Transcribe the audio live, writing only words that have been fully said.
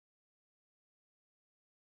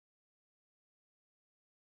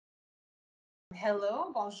Hello,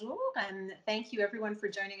 bonjour, and thank you everyone for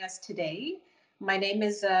joining us today. My name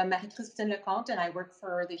is Marie-Christine Lecompte, and I work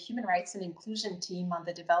for the Human Rights and Inclusion team on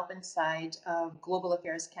the development side of Global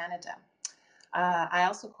Affairs Canada. I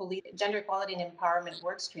also co-lead Gender Equality and Empowerment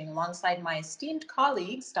Workstream alongside my esteemed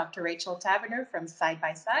colleagues, Dr. Rachel Tavernon from Side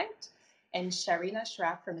by Side and Shahin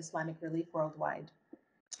Ashraf from Islamic Relief Worldwide.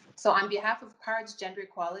 So on behalf of PaRD's Gender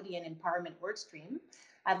Equality and Empowerment Workstream,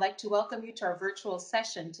 I'd like to welcome you to our virtual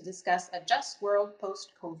session to discuss a just world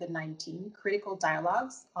post-COVID-19 critical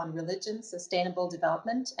dialogues on religion, sustainable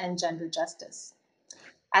development, and gender justice.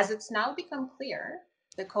 As it's now become clear,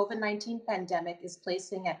 the COVID-19 pandemic is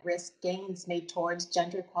placing at risk gains made towards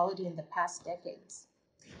gender equality in the past decades.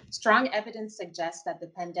 Strong evidence suggests that the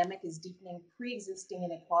pandemic is deepening pre-existing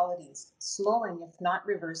inequalities, slowing, if not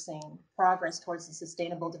reversing, progress towards the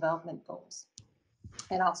sustainable development goals,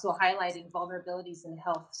 and also highlighting vulnerabilities in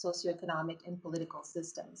health, socioeconomic, and political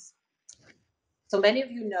systems. So many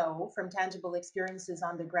of you know from tangible experiences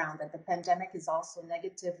on the ground that the pandemic is also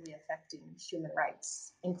negatively affecting human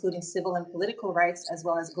rights, including civil and political rights, as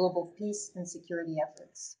well as global peace and security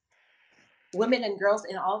efforts. Women and girls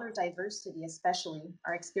in all their diversity, especially,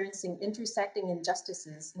 are experiencing intersecting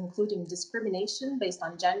injustices, including discrimination based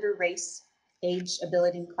on gender, race, age,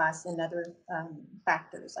 ability, class, and other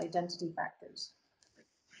factors, identity factors.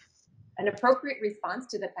 An appropriate response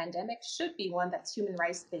to the pandemic should be one that's human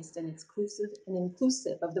rights-based and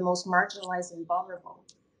inclusive of the most marginalized and vulnerable,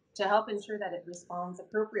 to help ensure that it responds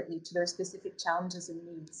appropriately to their specific challenges and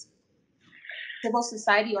needs. Civil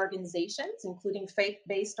society organizations, including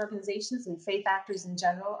faith-based organizations and faith actors in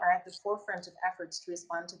general, are at the forefront of efforts to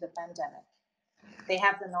respond to the pandemic. They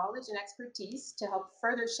have the knowledge and expertise to help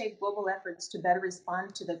further shape global efforts to better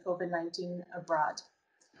respond to the COVID-19 abroad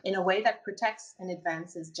in a way that protects and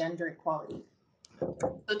advances gender equality.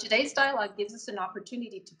 So today's dialogue gives us an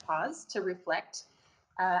opportunity to pause, to reflect,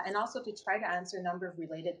 and also to try to answer a number of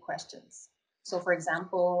related questions. So, for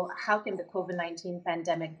example, how can the COVID-19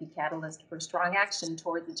 pandemic be catalyst for strong action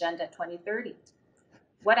towards Agenda 2030?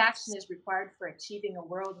 What action is required for achieving a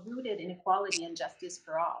world rooted in equality and justice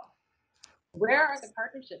for all? Where are the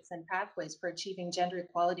partnerships and pathways for achieving gender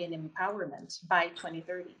equality and empowerment by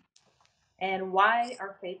 2030? And why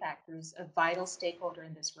are faith actors a vital stakeholder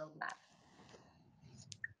in this roadmap?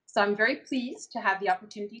 So I'm very pleased to have the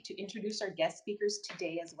opportunity to introduce our guest speakers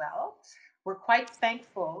today as well. We're quite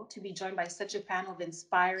thankful to be joined by such a panel of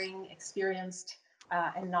inspiring, experienced,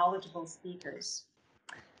 and knowledgeable speakers.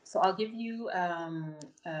 So I'll give you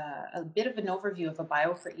a bit of an overview of a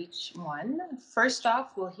bio for each one. First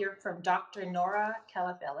off, we'll hear from Dr. Nora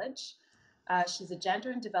Kalafelic. She's a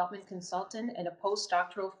gender and development consultant and a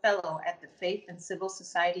postdoctoral fellow at the Faith and Civil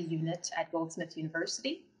Society Unit at Goldsmith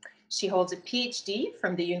University. She holds a PhD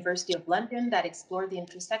from the University of London that explored the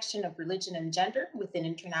intersection of religion and gender within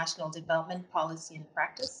international development policy and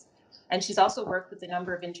practice. And she's also worked with a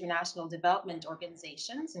number of international development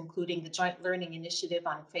organizations, including the Joint Learning Initiative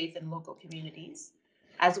on Faith and Local Communities,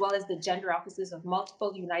 as well as the gender offices of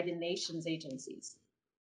multiple United Nations agencies.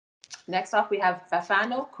 Next off, we have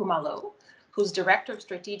Bafana Kumalo, who's Director of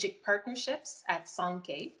Strategic Partnerships at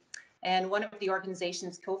Sankei and one of the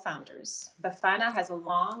organization's co-founders. Bafana has a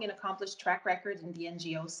long and accomplished track record in the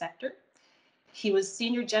NGO sector. He was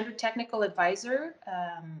Senior Gender Technical Advisor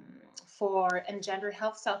for Engender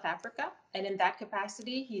Health South Africa, and in that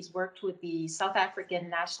capacity, he's worked with the South African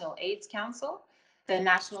National AIDS Council, the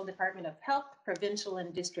National Department of Health, Provincial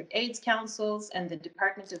and District AIDS Councils, and the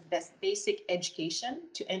Department of Basic Education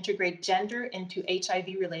to integrate gender into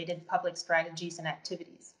HIV-related public strategies and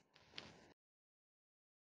activities.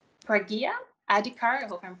 Pragya Adhikar, I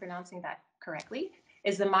hope I'm pronouncing that correctly,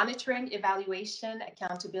 is the Monitoring, Evaluation,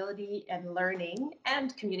 Accountability, and Learning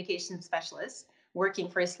and Communication Specialist working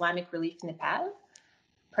for Islamic Relief Nepal.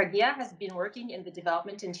 Pragya has been working in the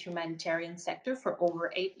development and humanitarian sector for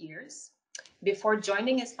over 8 years. Before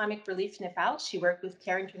joining Islamic Relief Nepal, she worked with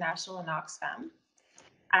CARE International and Oxfam.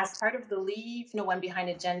 As part of the Leave No One Behind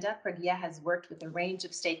agenda, Pragya has worked with a range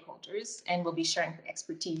of stakeholders and will be sharing her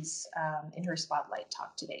expertise in her spotlight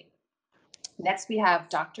talk today. Next, we have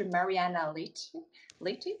Dr. Mariana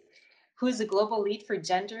Leite, who is a global lead for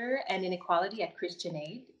gender and inequality at Christian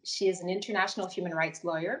Aid. She is an international human rights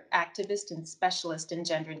lawyer, activist, and specialist in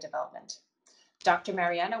gender and development. Dr.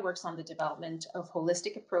 Mariana works on the development of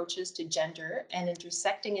holistic approaches to gender and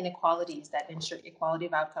intersecting inequalities that ensure equality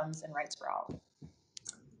of outcomes and rights for all.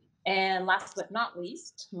 And last but not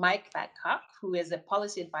least, Mike Badcock, who is a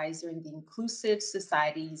policy advisor in the Inclusive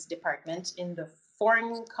Societies Department in the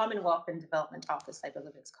Foreign Commonwealth and Development Office, I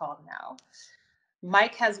believe it's called now.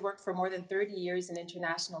 Mike has worked for more than 30 years in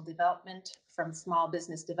international development, from small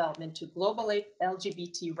business development to global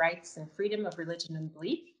LGBT rights and freedom of religion and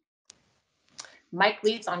belief. Mike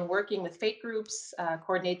leads on working with faith groups,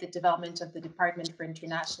 coordinate the development of the Department for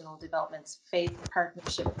International Development's faith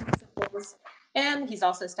partnership principles, and he's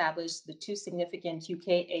also established the two significant UK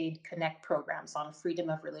Aid Connect programs on freedom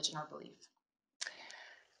of religion or belief.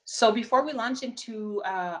 So before we launch into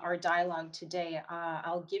our dialogue today,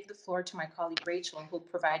 I'll give the floor to my colleague Rachel, who'll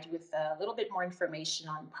provide you with a little bit more information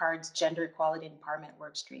on PaRD's Gender Equality and Empowerment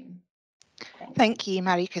Workstream. Thank you,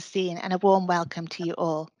 Marie-Christine, and a warm welcome to you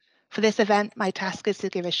all. For this event, my task is to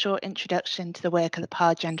give a short introduction to the work of the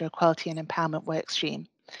PaRD Gender Equality and Empowerment Workstream.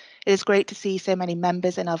 It is great to see so many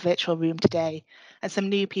members in our virtual room today and some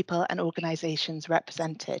new people and organisations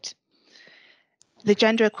represented. The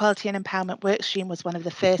Gender Equality and Empowerment Workstream was one of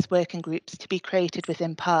the first working groups to be created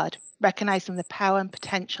within PaRD, recognising the power and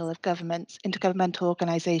potential of governments, intergovernmental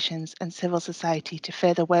organisations and civil society to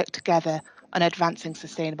further work together on advancing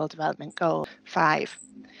Sustainable Development Goal 5.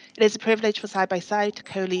 It is a privilege for Side by Side to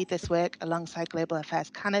co-lead this work alongside Global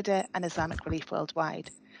Affairs Canada and Islamic Relief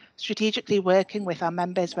Worldwide, strategically working with our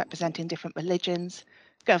members representing different religions,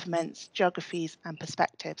 governments, geographies and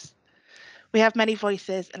perspectives. We have many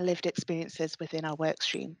voices and lived experiences within our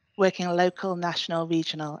workstream, working in local, national,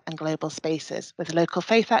 regional and global spaces with local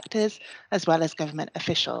faith actors as well as government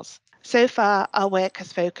officials. So far, our work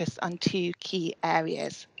has focused on two key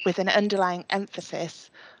areas, with an underlying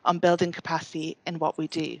emphasis on building capacity in what we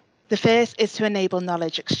do. The first is to enable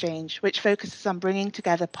knowledge exchange, which focuses on bringing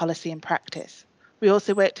together policy and practice. We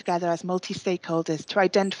also work together as multi-stakeholders to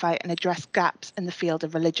identify and address gaps in the field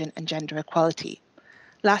of religion and gender equality.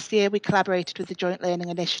 Last year, we collaborated with the Joint Learning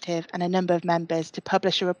Initiative and a number of members to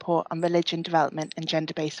publish a report on religion development and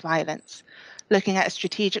gender-based violence, looking at a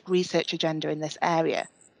strategic research agenda in this area.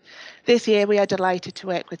 This year, we are delighted to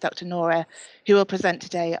work with Dr. Nora, who will present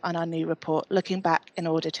today on our new report, Looking Back in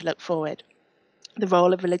Order to Look Forward, the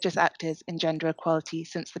role of religious actors in gender equality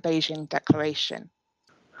since the Beijing Declaration.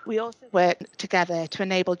 We also work together to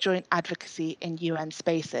enable joint advocacy in UN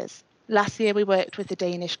spaces. Last year, we worked with the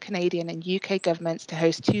Danish, Canadian and UK governments to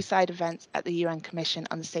host two-side events at the UN Commission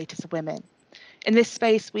on the Status of Women. In this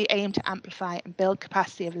space, we aim to amplify and build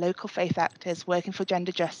capacity of local faith actors working for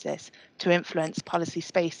gender justice to influence policy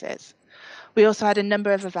spaces. We also had a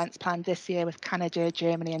number of events planned this year with Canada,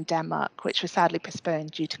 Germany and Denmark, which were sadly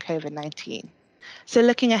postponed due to COVID-19. So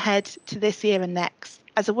looking ahead to this year and next,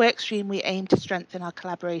 as a workstream, we aim to strengthen our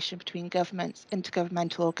collaboration between governments,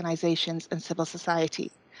 intergovernmental organisations and civil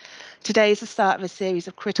society. Today is the start of a series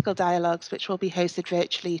of critical dialogues which will be hosted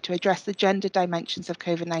virtually to address the gender dimensions of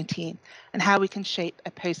COVID-19 and how we can shape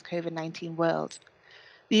a post-COVID-19 world.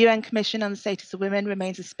 The UN Commission on the Status of Women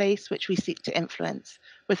remains a space which we seek to influence,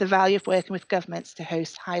 with the value of working with governments to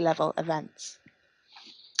host high-level events.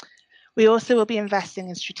 We also will be investing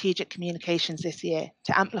in strategic communications this year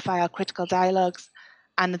to amplify our critical dialogues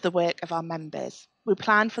and the work of our members. We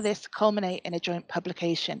plan for this to culminate in a joint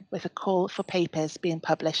publication with a call for papers being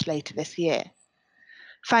published later this year.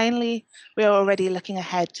 Finally, we are already looking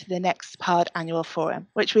ahead to the next PaRD Annual Forum,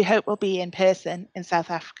 which we hope will be in person in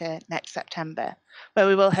South Africa next September, where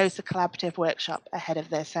we will host a collaborative workshop ahead of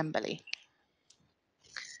the Assembly.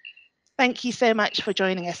 Thank you so much for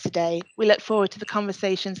joining us today. We look forward to the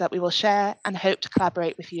conversations that we will share and hope to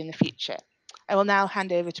collaborate with you in the future. I will now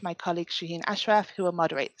hand over to my colleague Shahin Ashraf, who will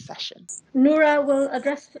moderate the session. Noura will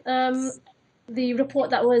address the report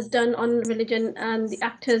that was done on religion and the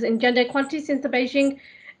actors in gender equality since the Beijing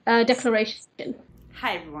Declaration.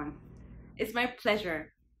 Hi everyone. It's my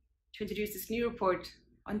pleasure to introduce this new report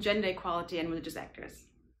on gender equality and religious actors.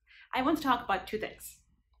 I want to talk about two things.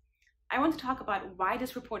 I want to talk about why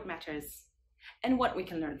this report matters and what we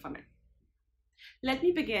can learn from it. Let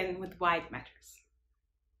me begin with why it matters.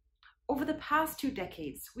 Over the past 2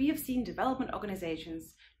 decades, we have seen development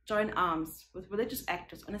organizations join arms with religious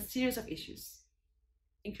actors on a series of issues,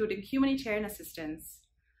 including humanitarian assistance,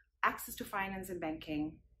 access to finance and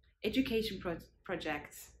banking, education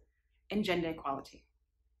projects, and gender equality.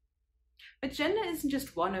 But gender isn't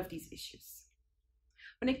just one of these issues.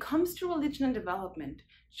 When it comes to religion and development,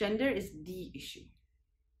 gender is the issue.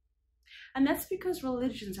 And that's because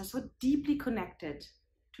religions are so deeply connected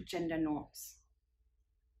to gender norms.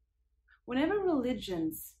 Whenever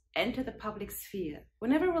religions enter the public sphere,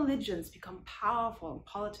 whenever religions become powerful in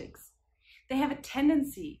politics, they have a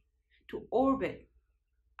tendency to orbit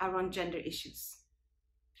around gender issues.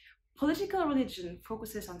 Political religion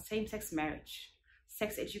focuses on same-sex marriage,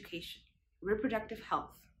 sex education, reproductive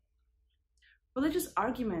health. Religious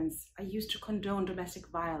arguments are used to condone domestic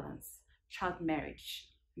violence, child marriage,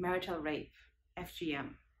 marital rape, FGM.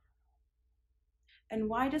 And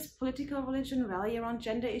why does political religion rally around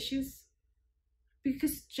gender issues?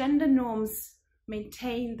 Because gender norms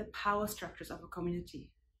maintain the power structures of a community.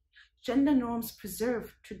 Gender norms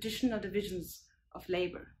preserve traditional divisions of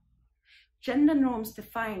labor. Gender norms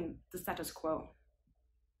define the status quo.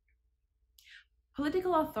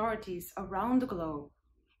 Political authorities around the globe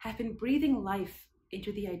have been breathing life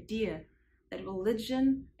into the idea that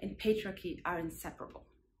religion and patriarchy are inseparable.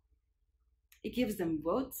 It gives them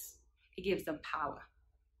votes, it gives them power.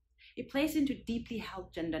 It plays into deeply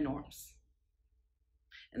held gender norms.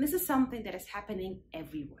 And this is something that is happening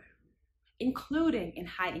everywhere, including in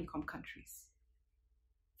high-income countries.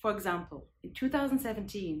 For example, in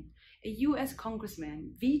 2017, a US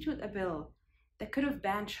congressman vetoed a bill that could have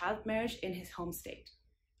banned child marriage in his home state.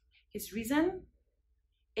 His reason?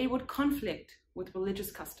 It would conflict with religious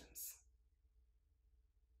customs.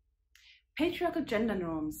 Patriarchal gender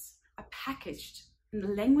norms are packaged in the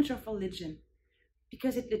language of religion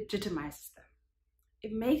because it legitimizes them.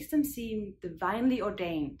 It makes them seem divinely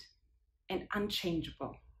ordained and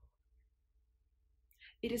unchangeable.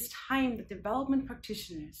 It is time that development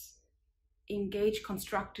practitioners engage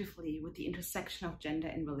constructively with the intersection of gender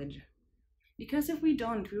and religion. Because if we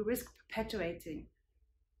don't, we risk perpetuating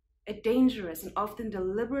a dangerous and often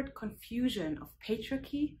deliberate confusion of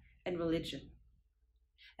patriarchy and religion.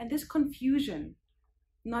 And this confusion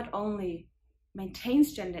not only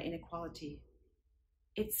maintains gender inequality,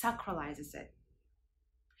 it sacralizes it.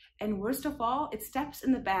 And worst of all, it steps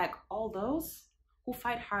in the back all those who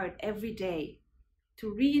fight hard every day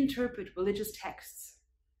to reinterpret religious texts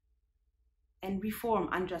and reform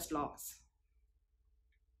unjust laws.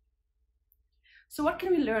 So what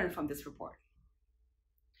can we learn from this report?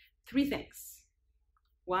 3 things.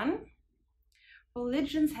 1,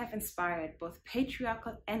 religions have inspired both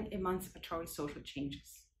patriarchal and emancipatory social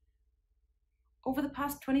changes. Over the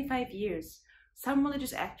past 25 years, some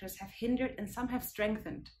religious actors have hindered and some have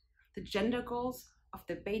strengthened the gender goals of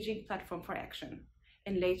the Beijing Platform for Action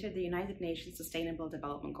and later the United Nations Sustainable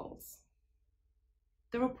Development Goals.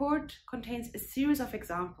 The report contains a series of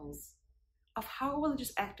examples of how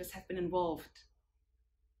religious actors have been involved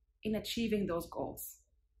in achieving those goals.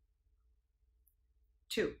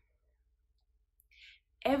 2,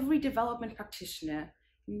 every development practitioner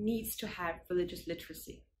needs to have religious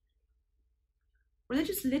literacy.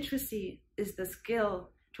 Religious literacy is the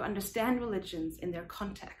skill to understand religions in their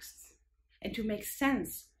contexts and to make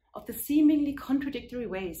sense of the seemingly contradictory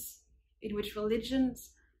ways in which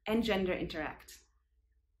religions and gender interact.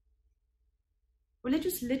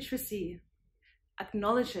 Religious literacy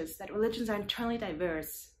acknowledges that religions are internally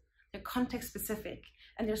diverse, they're context-specific,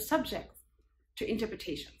 and they're subject to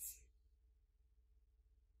interpretations.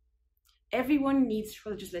 Everyone needs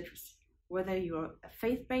religious literacy, whether you're a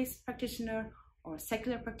faith-based practitioner or a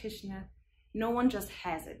secular practitioner. No one just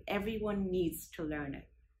has it. Everyone needs to learn it.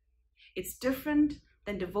 It's different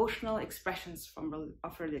than devotional expressions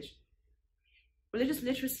of religion. Religious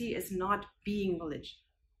literacy is not being religion.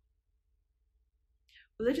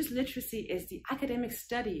 Religious literacy is the academic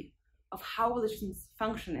study of how religions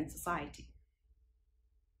function in society.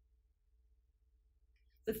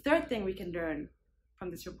 The third thing we can learn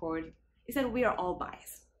from this report is that we are all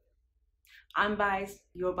biased. I'm biased,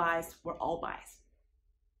 you're biased, we're all biased.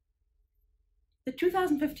 The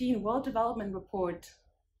 2015 World Development Report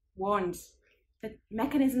warns that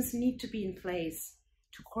mechanisms need to be in place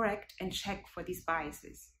to correct and check for these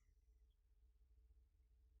biases.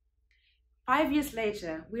 5 years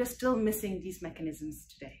later, we are still missing these mechanisms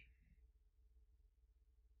today.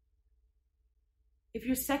 If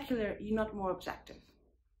you're secular, you're not more objective.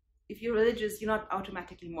 If you're religious, you're not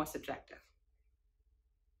automatically more subjective.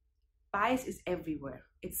 Bias is everywhere.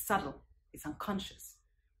 It's subtle, it's unconscious.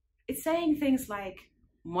 It's saying things like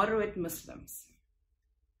moderate Muslims,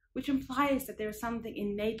 which implies that there's something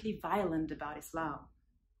innately violent about Islam.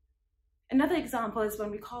 Another example is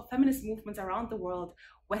when we call feminist movements around the world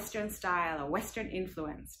Western style or Western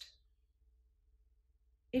influenced.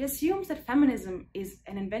 It assumes that feminism is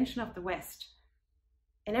an invention of the West,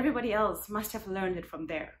 and everybody else must have learned it from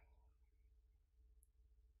there.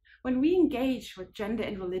 When we engage with gender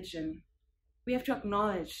and religion, we have to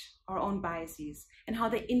acknowledge our own biases and how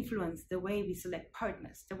they influence the way we select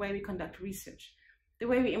partners, the way we conduct research, the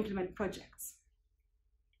way we implement projects.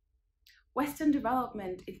 Western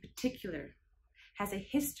development in particular has a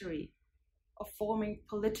history of forming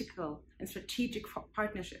political and strategic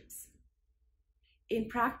partnerships. In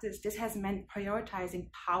practice, this has meant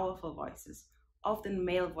prioritizing powerful voices, often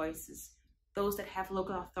male voices, those that have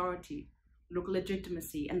local authority, local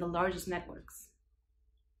legitimacy, and the largest networks.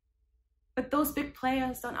 But those big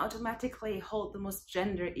players don't automatically hold the most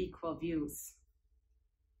gender equal views.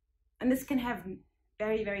 And this can have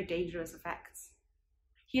very, very dangerous effects.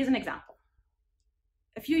 Here's an example.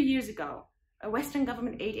 A few years ago, a Western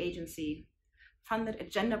government aid agency funded a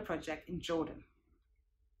gender project in Jordan.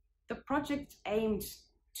 The project aimed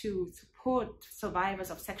to support survivors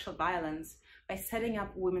of sexual violence by setting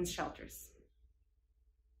up women's shelters.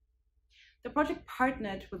 The project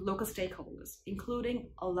partnered with local stakeholders, including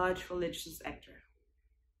a large religious actor.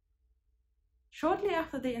 Shortly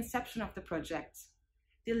after the inception of the project,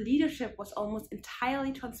 the leadership was almost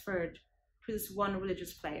entirely transferred to this one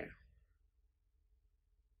religious player.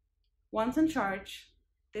 Once in charge,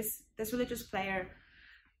 this religious player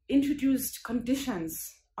introduced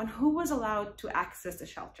conditions on who was allowed to access the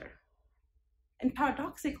shelter. And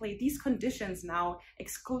paradoxically, these conditions now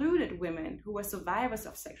excluded women who were survivors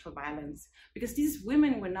of sexual violence because these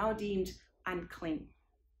women were now deemed unclean.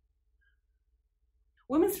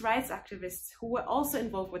 Women's rights activists who were also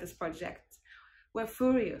involved with this project were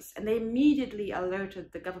furious, and they immediately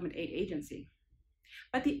alerted the government aid agency.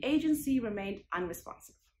 But the agency remained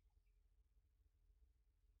unresponsive.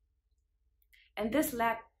 And this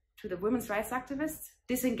led to the women's rights activists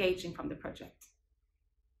disengaging from the project.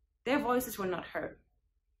 Their voices were not heard,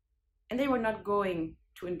 and they were not going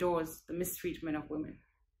to endorse the mistreatment of women.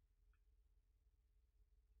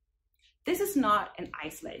 This is not an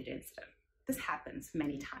isolated incident. This happens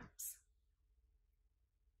many times.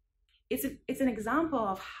 It's an example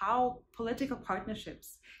of how political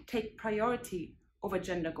partnerships take priority over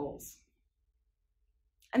gender goals.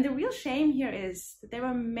 And the real shame here is that there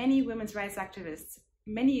were many women's rights activists,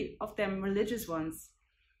 many of them religious ones.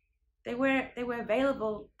 They were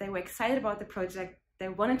available, they were excited about the project, they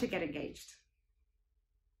wanted to get engaged.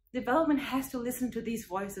 Development has to listen to these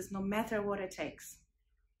voices no matter what it takes.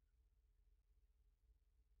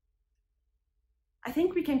 I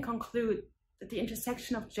think we can conclude that the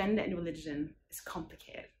intersection of gender and religion is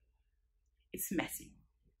complicated. It's messy,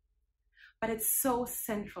 but it's so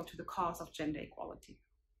central to the cause of gender equality.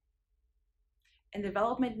 And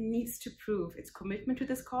development needs to prove its commitment to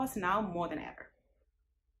this cause now more than ever.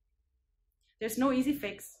 There's no easy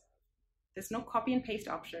fix. There's no copy and paste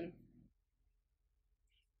option.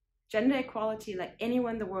 Gender equality, like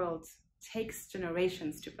anywhere in the world, takes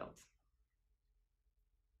generations to build.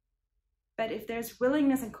 But if there's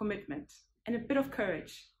willingness and commitment and a bit of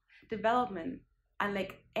courage, development,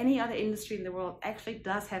 unlike any other industry in the world, actually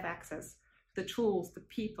does have access to the tools, the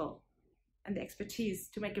people, and the expertise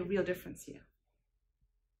to make a real difference here.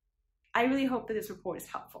 I really hope that this report is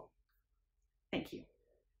helpful. Thank you.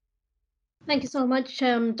 Thank you so much,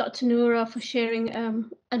 Dr. Noura, for sharing an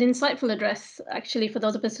insightful address, actually, for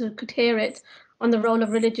those of us who could hear it, on the role of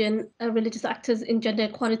religious actors in gender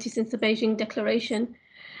equality since the Beijing Declaration.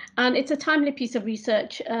 And it's a timely piece of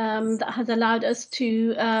research that has allowed us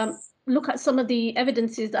to look at some of the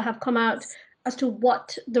evidences that have come out as to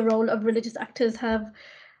what the role of religious actors have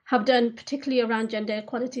done, particularly around gender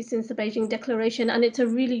equality since the Beijing Declaration. And it's a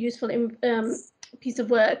really useful piece of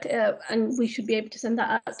work, and we should be able to send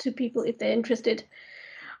that out to people if they're interested.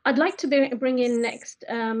 I'd like to bring in next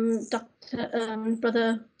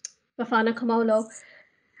Brother Bafana Kamolo.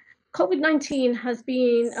 COVID-19 has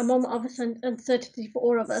been a moment of uncertainty for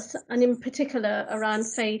all of us, and in particular around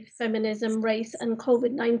faith, feminism, race, and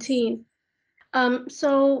COVID-19.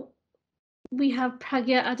 So we have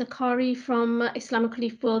Pragya Adhikari from Islamic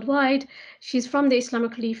Relief Worldwide. She's from the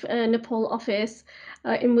Islamic Relief Nepal office,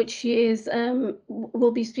 in which she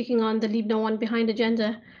will be speaking on the Leave No One Behind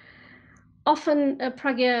agenda. Often,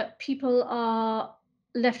 Pragya, people are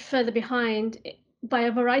left further behind by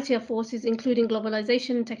a variety of forces, including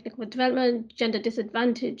globalization, technical development, gender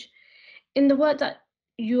disadvantage. In the work that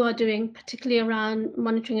you are doing, particularly around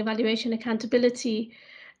monitoring, evaluation, accountability,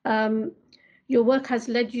 your work has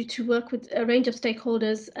led you to work with a range of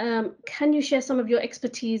stakeholders. Can you share some of your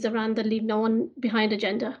expertise around the Leave No One Behind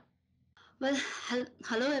agenda? Well,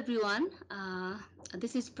 hello everyone.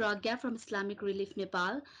 This is Pragya from Islamic Relief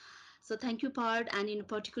Nepal. So thank you, PaRD, and in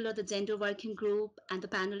particular the Gender Working Group and the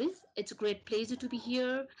panelists. It's a great pleasure to be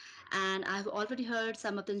here, and I've already heard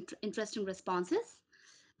some of the interesting responses.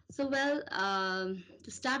 So well,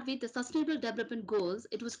 to start with, the Sustainable Development Goals,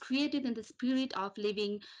 it was created in the spirit of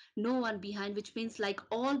leaving no one behind, which means like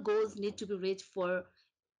all goals need to be reached for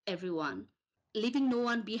everyone. Leaving no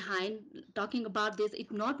one behind, talking about this, it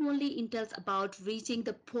not only entails about reaching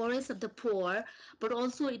the poorest of the poor, but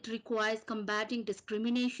also it requires combating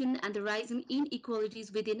discrimination and the rising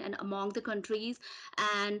inequalities within and among the countries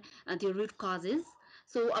and their root causes.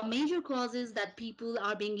 So a major causes that people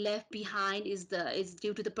are being left behind is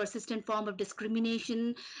due to the persistent form of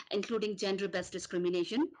discrimination, including gender-based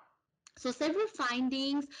discrimination. So several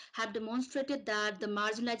findings have demonstrated that the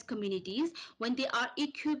marginalized communities, when they are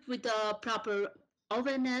equipped with the proper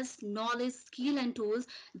awareness, knowledge, skill, and tools,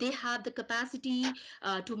 they have the capacity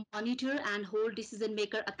to monitor and hold decision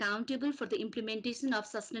maker accountable for the implementation of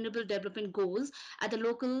sustainable development goals at the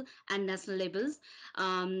local and national levels.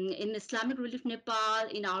 In Islamic Relief Nepal,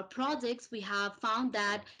 in our projects, we have found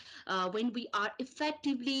that when we are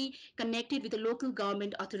effectively connected with the local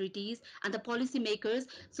government authorities and the policymakers,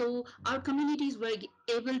 so our communities were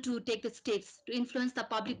able to take the steps to influence the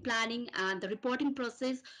public planning and the reporting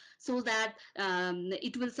process so that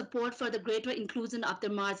it will support for the greater inclusion of the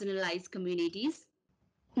marginalized communities.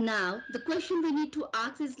 Now, the question we need to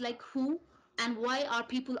ask is like who and why are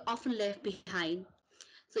people often left behind?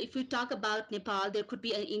 So if we talk about Nepal, there could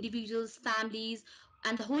be individuals, families,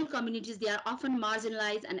 and the whole communities, they are often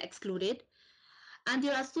marginalized and excluded. And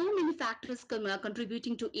there are so many factors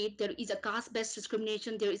contributing to it. There is a caste-based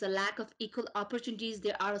discrimination, there is a lack of equal opportunities,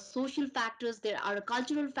 there are social factors, there are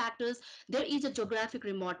cultural factors, there is a geographic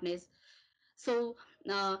remoteness. So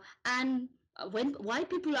and when why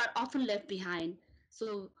people are often left behind.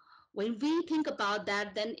 So when we think about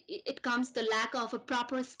that, then it comes the lack of a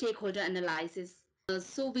proper stakeholder analysis.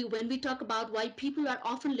 When we talk about why people are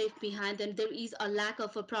often left behind, then there is a lack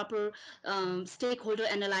of a proper stakeholder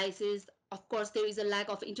analysis. Of course, there is a lack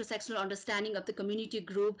of intersectional understanding of the community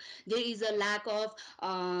group. There is a lack of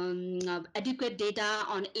adequate data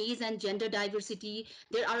on age and gender diversity.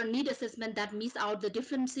 There are need assessment that miss out the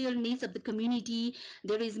differential needs of the community.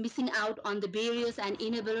 There is missing out on the barriers and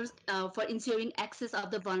enablers for ensuring access of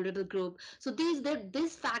the vulnerable group. So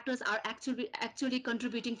these factors are actually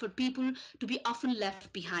contributing for people to be often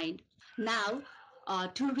left behind. Now,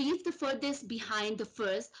 to reach the furthest behind the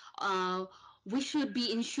first, we should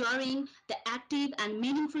be ensuring the active and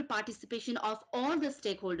meaningful participation of all the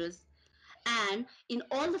stakeholders. And in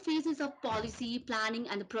all the phases of policy planning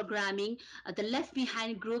and the programming, the left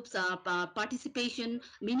behind groups participation,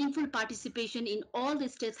 meaningful participation in all the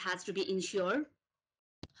steps has to be ensured.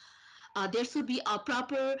 There should be a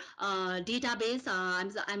proper database.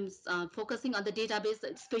 I'm focusing on the database,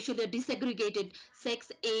 especially a disaggregated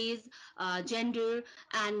sex, age, gender,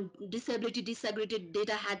 and disability disaggregated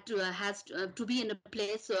data has to be in a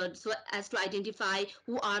place so as to identify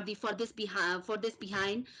who are the furthest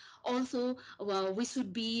behind. Also, we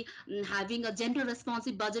should be having a gender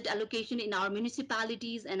responsive budget allocation in our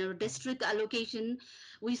municipalities and our district allocation.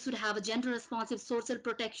 We should have a gender responsive social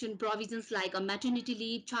protection provisions like a maternity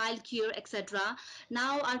leave, child care, etc.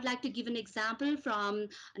 Now, I'd like to give an example from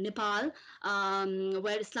Nepal,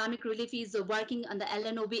 where Islamic Relief is working on the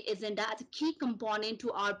LNOB agenda as a key component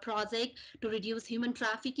to our project to reduce human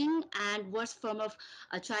trafficking and worst form of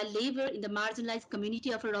child labor in the marginalized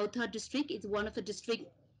community of Rautha district. It's one of the district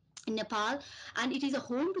in Nepal, and it is a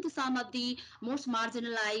home to some of the most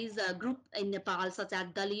marginalized group in Nepal, such as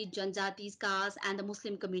Dalit, Janjatis, Kas, and the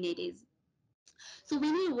Muslim communities. So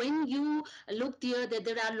when you look there, that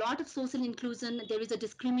there are a lot of social inclusion. There is a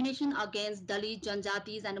discrimination against Dalit,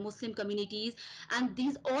 Janjatis, and Muslim communities, and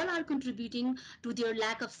these all are contributing to their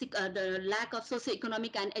the lack of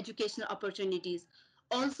socioeconomic and educational opportunities.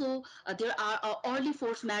 Also, there are early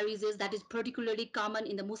forced marriages that is particularly common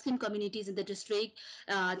in the Muslim communities in the district.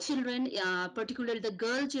 Children, particularly the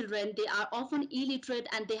girl children, they are often illiterate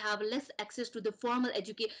and they have less access to the formal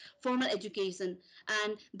education,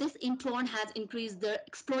 and this in turn has increased the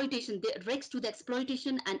exploitation, the risks to the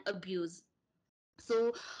exploitation and abuse.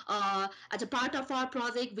 So, as a part of our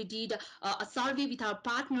project, we did a survey with our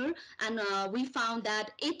partner, and we found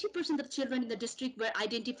that 80% of children in the district were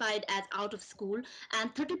identified as out of school,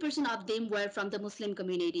 and 30% of them were from the Muslim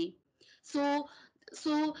community. So,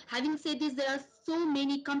 so having said this, there are so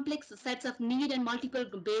many complex sets of need and multiple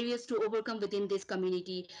barriers to overcome within this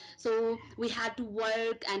community. So we had to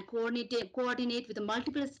work and coordinate with the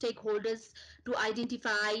multiple stakeholders to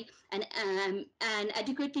identify and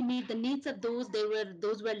adequately meet the needs of those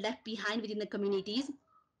were left behind within the communities.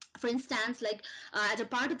 For instance, like as a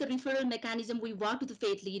part of the referral mechanism, we work with the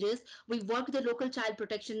faith leaders, we work with the local child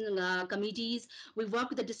protection committees, we work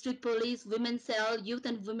with the district police, women's cell, youth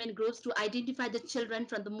and women groups to identify the children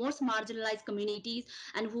from the most marginalized communities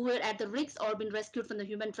and who were at the risk or been rescued from the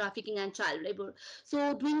human trafficking and child labor.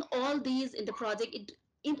 So doing all these in the project,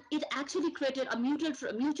 it actually created a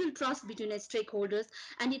mutual trust between the stakeholders,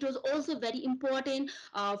 and it was also very important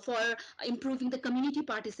for improving the community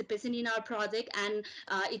participation in our project, and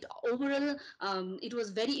it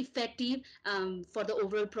was very effective for the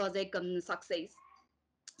overall project success.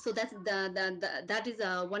 So that is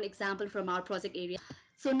one example from our project area.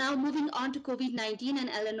 So now moving on to COVID-19 and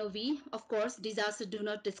LNOV, of course, disasters do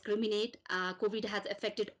not discriminate. COVID has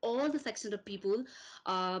affected all the sections of people,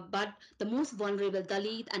 but the most vulnerable,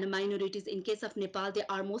 Dalit and minorities, in case of Nepal, they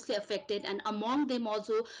are mostly affected, and among them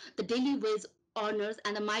also the daily wage earners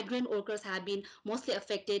and the migrant workers have been mostly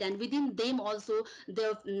affected, and within them also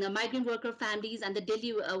the migrant worker families and the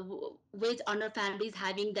daily wage earner families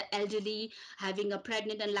having the elderly, having a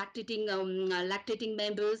pregnant and lactating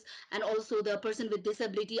members, and also the person with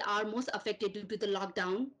disability are most affected due to the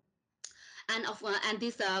lockdown. And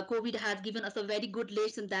this COVID has given us a very good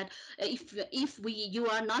lesson that if you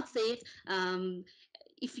are not safe,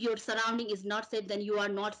 if your surrounding is not safe, then you are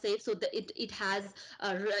not safe. So it has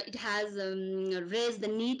raised the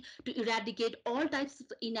need to eradicate all types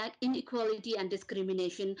of inequality and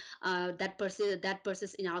discrimination that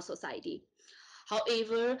persists in our society.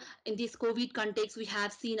 However, in this COVID context, we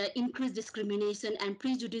have seen an increased discrimination and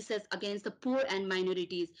prejudices against the poor and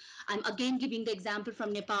minorities. I'm again giving the example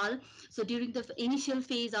from Nepal. So during the initial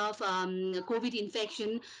phase of COVID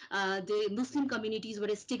infection, the Muslim communities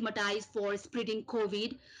were stigmatized for spreading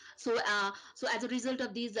COVID. So as a result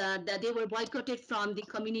of these, they were boycotted from the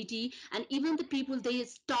community, and even the people they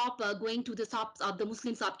stop going to the shops of the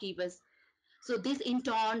Muslim shopkeepers. So this in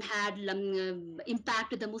turn had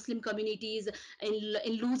impacted the Muslim communities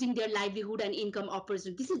in losing their livelihood and income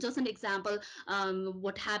opportunities. This is just an example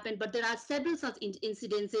what happened, but there are several such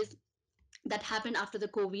incidences that happened after the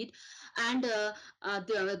COVID. And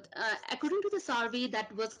according to the survey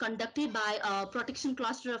that was conducted by Protection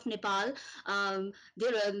Cluster of Nepal,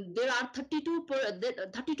 there are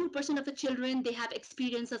 32% of the children they have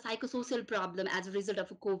experienced a psychosocial problem as a result of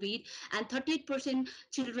COVID, and 38%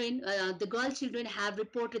 children, the girl children, have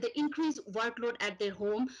reported the increased workload at their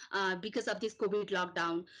home because of this COVID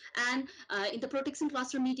lockdown. And in the Protection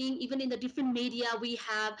Cluster meeting, even in the different media, we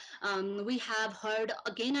have heard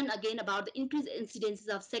again and again about the increased incidences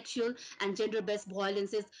of sexual and gender-based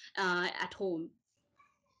violences at home.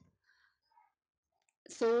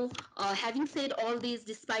 So having said all these,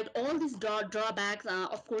 despite all these drawbacks,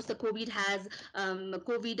 of course the COVID has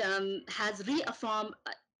reaffirmed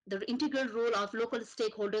the integral role of local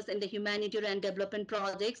stakeholders in the humanitarian and development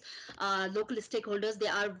projects. Local stakeholders, they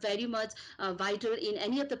are very much vital in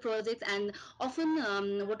any of the projects, and often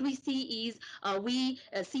what we see is we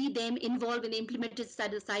see them involved in the implemented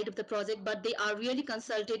side of the project, but they are really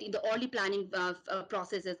consulted in the early planning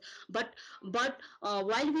processes. But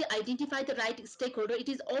while we identify the right stakeholder, it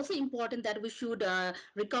is also important that we should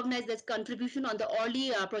recognize this contribution on the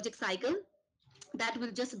early project cycle. That will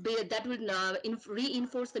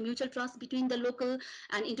reinforce the mutual trust between the local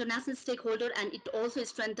and international stakeholder, and it also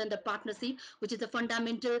strengthen the partnership, which is a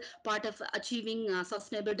fundamental part of achieving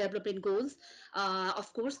sustainable development goals.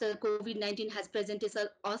 Of course, the COVID-19 has presented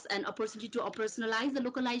us an opportunity to operationalize the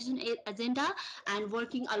localization agenda and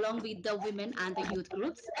working along with the women and the youth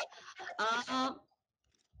groups.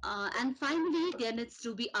 uh, and finally, there needs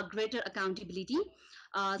to be a greater accountability.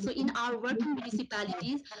 So in our working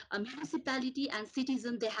municipalities, a municipality and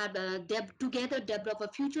citizens, they have together develop a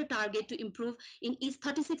future target to improve in each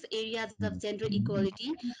 36 areas of gender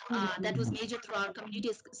equality that was measured through our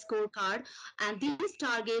community scorecard. And these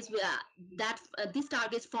targets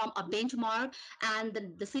form a benchmark, and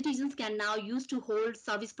the citizens can now use to hold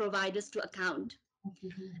service providers to account.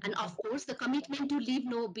 And of course, the commitment to leave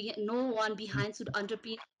no one behind should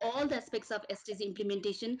underpin all the aspects of SDG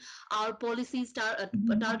implementation. Our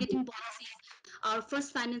targeting policies, our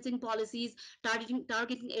first financing policies,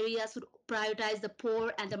 targeting areas should prioritize the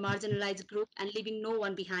poor and the marginalized group and leaving no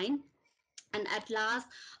one behind. And at last,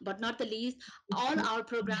 but not the least, all our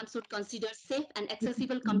programs should consider safe and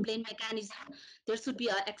accessible complaint mechanism. There should be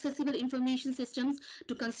accessible information systems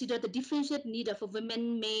to consider the differentiated need of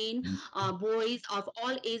women, men, boys of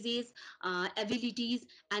all ages, abilities,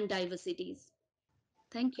 and diversities.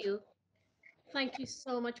 Thank you. Thank you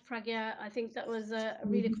so much, Pragya. I think that was a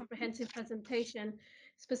really comprehensive presentation,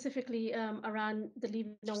 specifically around the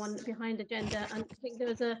Leave No One Behind agenda. And I think there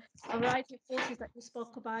was a variety of forces that you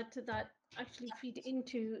spoke about that actually feed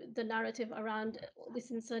into the narrative around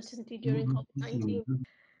this uncertainty during COVID-19.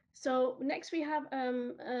 So next we have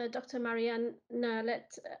Dr. Mariana.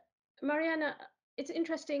 Mariana, it's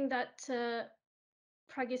interesting that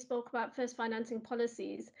Pragya spoke about first financing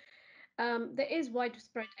policies. There is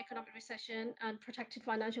widespread economic recession and protracted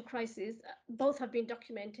financial crisis. Both have been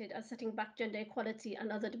documented as setting back gender equality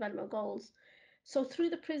and other development goals. So, through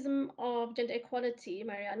the prism of gender equality,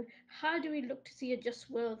 Marianne, how do we look to see a just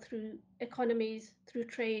world through economies, through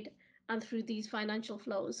trade, and through these financial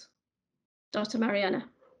flows? Dr. Mariana.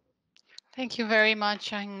 Thank you very much,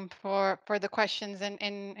 Shahin, for the questions,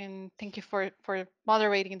 and thank you for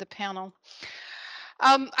moderating the panel.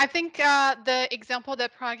 I think the example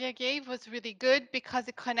that Pragya gave was really good because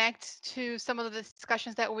it connects to some of the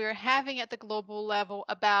discussions that we're having at the global level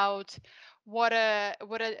about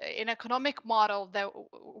an economic model that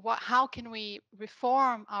how can we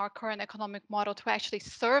reform our current economic model to actually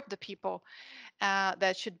serve the people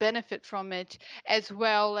that should benefit from it, as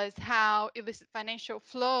well as how illicit financial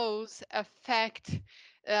flows affect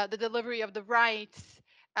the delivery of the rights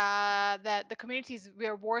that the communities we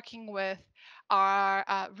are working with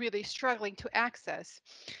are really struggling to access.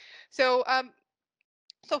 So,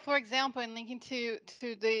 so for example, in linking to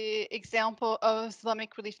the example of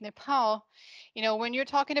Islamic Relief Nepal, when you're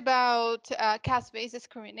talking about caste-based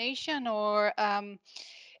discrimination or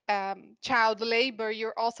child labor,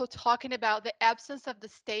 you're also talking about the absence of the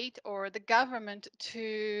state or the government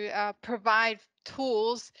to provide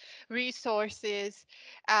tools, resources,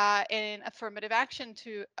 and affirmative action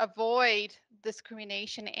to avoid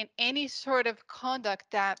discrimination and any sort of conduct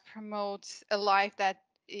that promotes a life that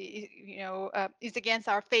is against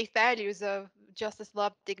our faith values of justice,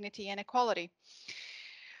 love, dignity, and equality.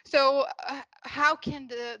 So how can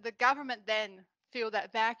the government then fill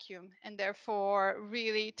that vacuum and therefore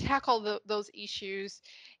really tackle those issues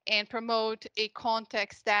and promote a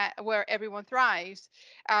context where everyone thrives?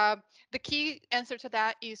 The key answer to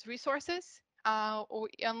that is resources.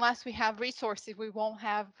 Unless we have resources, we won't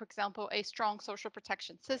have, for example, a strong social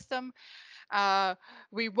protection system. Uh,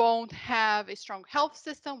 we won't have a strong health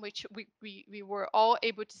system, which we were all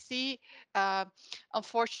able to see, uh,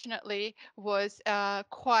 unfortunately, was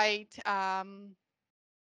quite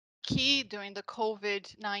key during the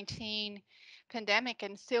COVID-19 pandemic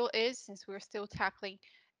and still is, since we're still tackling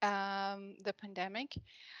the pandemic.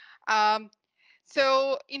 Um,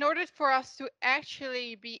 so in order for us to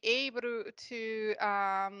actually be able to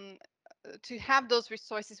have those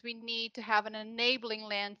resources, we need to have an enabling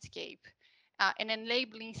landscape, an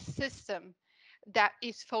enabling system that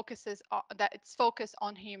it's focused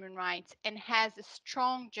on human rights and has a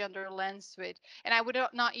strong gender lens to it. And I would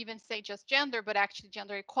not even say just gender, but actually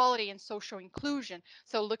gender equality and social inclusion.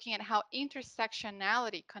 So looking at how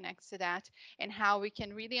intersectionality connects to that and how we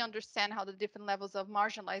can really understand how the different levels of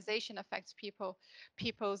marginalization affects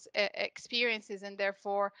people's experiences and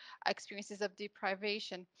therefore experiences of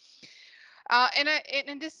deprivation.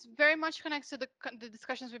 And this very much connects to the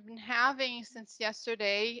discussions we've been having since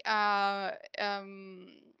yesterday. A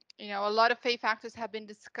lot of faith actors have been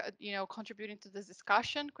contributing to this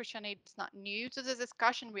discussion. Christianity is not new to this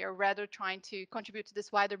discussion. We are rather trying to contribute to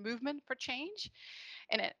this wider movement for change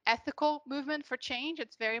and an ethical movement for change.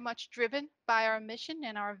 It's very much driven by our mission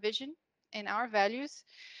and our vision and our values.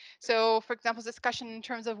 So, for example, discussion in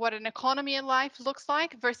terms of what an economy of life looks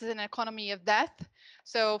like versus an economy of death.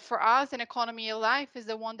 So for us, an economy of life is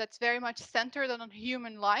the one that's very much centered on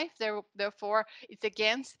human life. Therefore, it's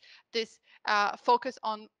against this focus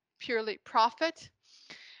on purely profit.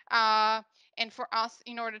 Uh, and for us,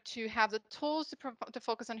 in order to have the tools to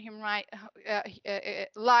focus on human life,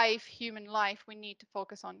 we need to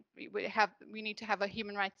focus on we need to have a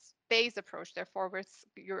human rights based approach. Therefore,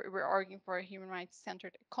 we're arguing for a human rights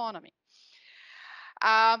centered economy.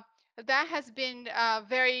 That has been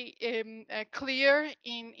very clear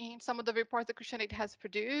in some of the reports that Christianity has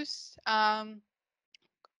produced.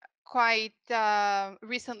 Quite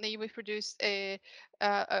recently, we produced a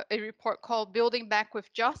report called Building Back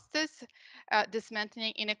with Justice,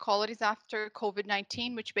 Dismantling Inequalities After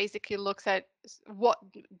COVID-19, which basically looks at what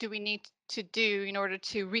do we need to do in order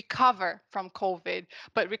to recover from COVID,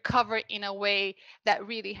 but recover in a way that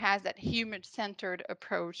really has that human-centered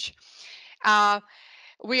approach.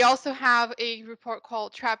 We also have a report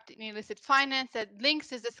called Trapped in Illicit Finance that links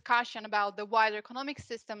this discussion about the wider economic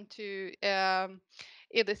system to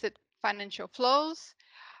illicit financial flows.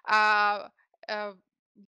 Uh, uh,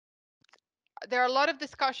 there are a lot of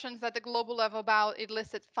discussions at the global level about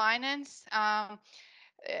illicit finance. Uh,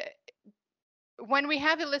 when we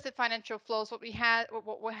have illicit financial flows,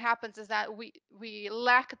 what happens is that we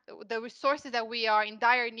lack the resources that we are in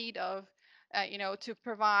dire need of, to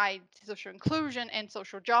provide social inclusion and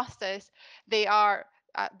social justice. They are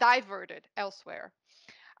diverted elsewhere.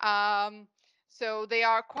 Um, so they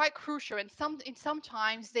are quite crucial, and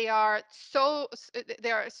sometimes they are so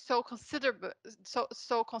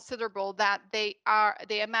considerable that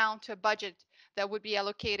they amount to a budget that would be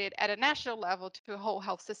allocated at a national level to a whole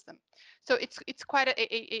health system. So it's quite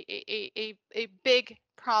a big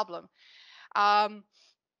problem. And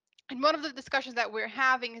one of the discussions that we're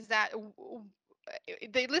having is that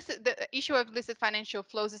the issue of illicit financial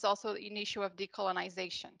flows is also an issue of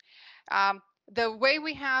decolonization. The way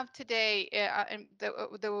we have today, and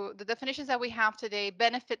the definitions that we have today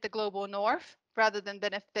benefit the global north rather than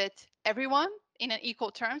benefit everyone in an equal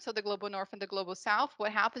term. So the global north and the global south.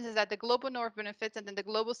 What happens is that the global north benefits and then the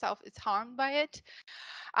global south is harmed by it.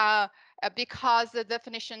 uh, because the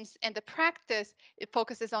definitions and the practice, it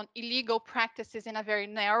focuses on illegal practices in a very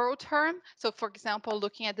narrow term. So for example,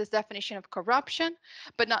 looking at this definition of corruption,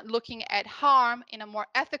 but not looking at harm in a more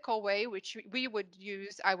ethical way, which we would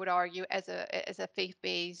use, I would argue, as a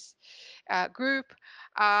faith-based group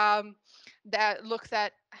that looks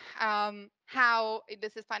at how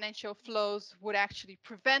illicit financial flows would actually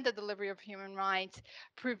prevent the delivery of human rights,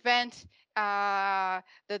 prevent the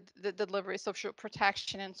delivery of social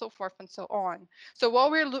protection, and so forth and so on. So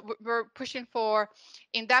what we're pushing for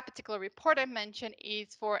in that particular report I mentioned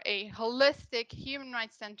is for a holistic human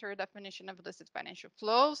rights centered definition of illicit financial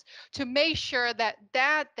flows to make sure that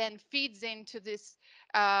that then feeds into this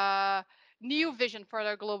new vision for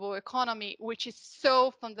the global economy, which is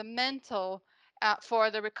so fundamental for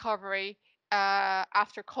the recovery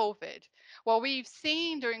after COVID. What we've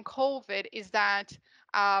seen during COVID is that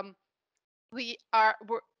um, we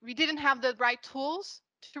didn't have the right tools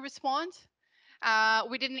to respond.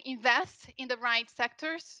 We didn't invest in the right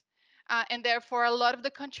sectors, and therefore a lot of the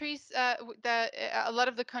countries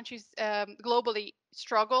globally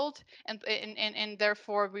struggled, and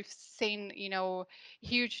therefore we've seen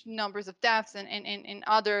huge numbers of deaths and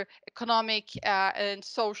other economic and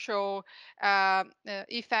social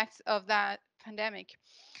effects of that pandemic.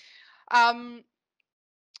 Um,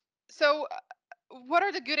 so what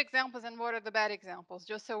are the good examples and what are the bad examples?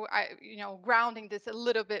 Just so grounding this a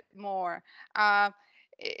little bit more. Uh,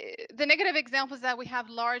 the negative examples that we have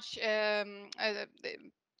large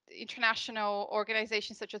international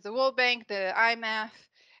organizations such as the World Bank, the IMF,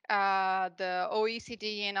 the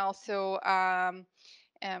OECD, and also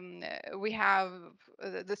we have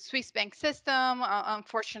the Swiss bank system.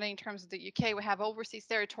 Unfortunately, in terms of the UK, we have overseas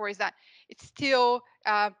territories that it still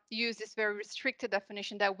use this very restricted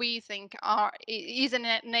definition that we think is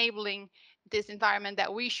enabling this environment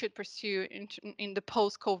that we should pursue in the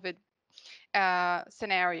post-COVID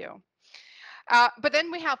scenario. But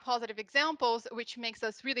then we have positive examples, which makes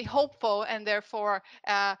us really hopeful, and therefore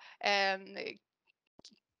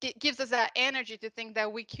gives us that energy to think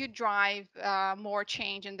that we could drive more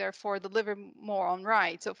change and therefore deliver more on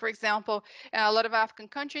rights. So, for example, a lot of African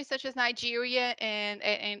countries such as Nigeria and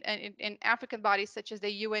African bodies such as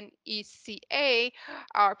the UNECA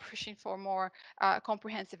are pushing for more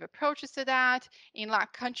comprehensive approaches to that. In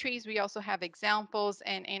LAC countries, we also have examples,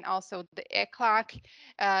 and also the ECLAC,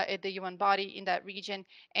 the UN body in that region.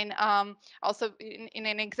 And also in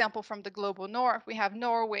an example from the global north, we have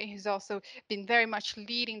Norway, who's also been very much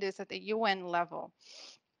leading this at the UN level.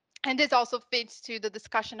 And this also fits to the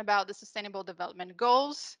discussion about the Sustainable Development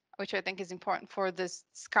Goals, which I think is important for this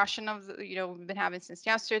discussion of we've been having since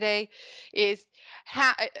yesterday, is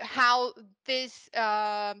how this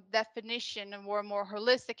definition, a more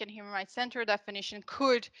holistic and human rights centered definition,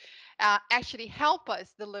 could actually help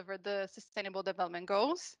us deliver the Sustainable Development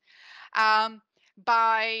Goals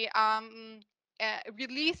by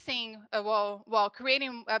releasing,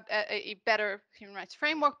 creating a better human rights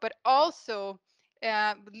framework, but also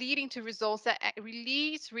leading to results that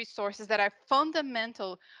release resources that are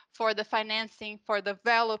fundamental for the financing for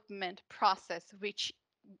development process, which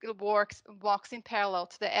walks in parallel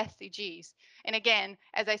to the SDGs. And again,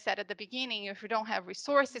 as I said at the beginning, if we don't have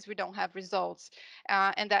resources, we don't have results,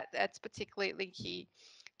 and that's particularly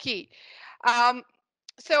key. Um,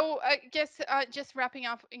 so I guess just wrapping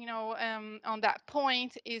up, on that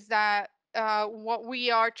point is that what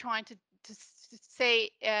we are trying to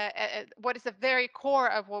say, what is the very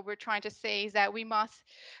core of what we're trying to say is that we must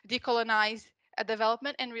decolonize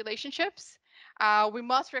development and relationships. We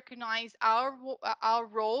must recognize our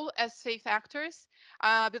role as safe actors.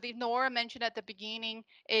 I believe Nora mentioned at the beginning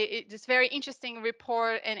this very interesting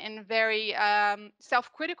report and very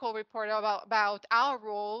self-critical report about our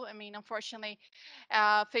role. I mean, unfortunately,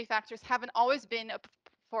 faith actors haven't always been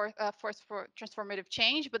a force for transformative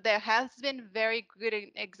change, but there has been very good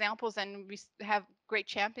examples, and we have great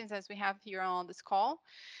champions as we have here on this call.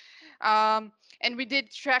 And we did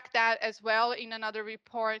track that as well in another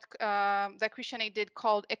report that Christian did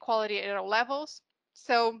called Equality at All Levels.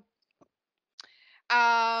 So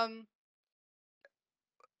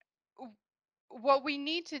what we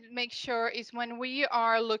need to make sure is when we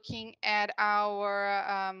are looking at our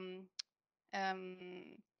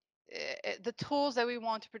the tools that we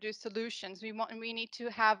want to produce solutions. We need to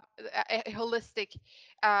have a holistic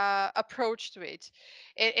approach to it.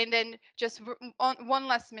 And then just one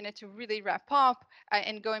last minute to really wrap up,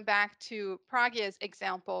 and going back to Prague's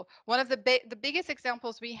example, one of the biggest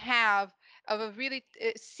examples we have of a really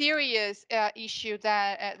serious issue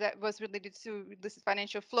that was related to illicit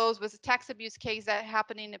financial flows was a tax abuse case that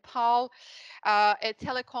happened in Nepal, a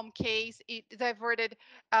telecom case. It diverted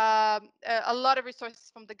a lot of resources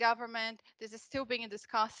from the government. This is still being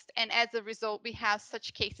discussed, and as a result, we have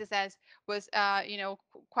such cases as was,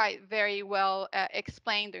 quite very well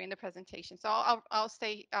explained during the presentation. So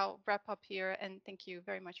I'll wrap up here, and thank you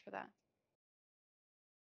very much for that.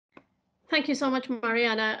 Thank you so much,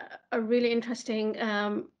 Mariana. A really interesting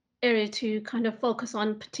area to kind of focus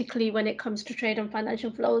on, particularly when it comes to trade and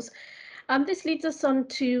financial flows. This leads us on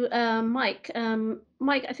to Mike.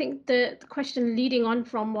 Mike, I think the question leading on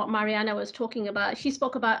from what Mariana was talking about, she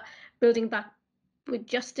spoke about building back with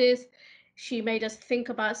justice. She made us think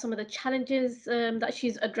about some of the challenges that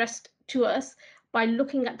she's addressed to us by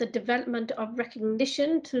looking at the development of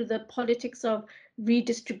recognition to the politics of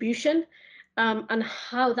redistribution. And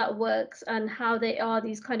how that works, and how they are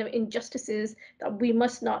these kind of injustices that we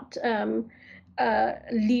must not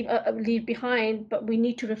leave behind, but we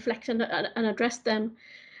need to reflect and address them.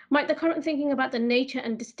 Mike, the current thinking about the nature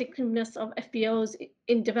and distinctiveness of FBOs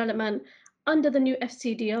in development under the new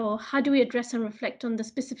FCDO, how do we address and reflect on the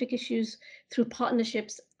specific issues through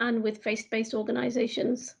partnerships and with faith-based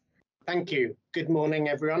organizations? Thank you. Good morning,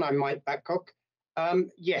 everyone. I'm Mike Babcock.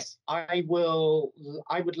 Yes, I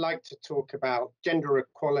would like to talk about gender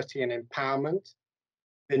equality and empowerment,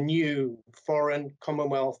 the new Foreign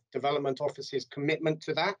Commonwealth Development Office's commitment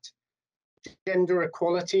to that, gender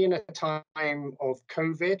equality in a time of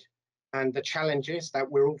COVID and the challenges that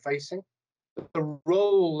we're all facing, the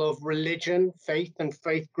role of religion, faith and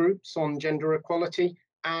faith groups on gender equality,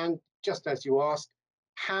 and just as you asked,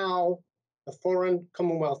 how the Foreign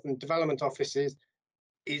Commonwealth and Development Offices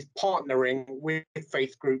is partnering with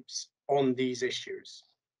faith groups on these issues.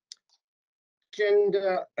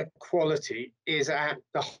 Gender equality is at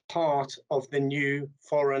the heart of the new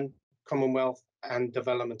Foreign Commonwealth and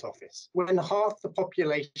Development Office. When half the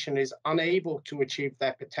population is unable to achieve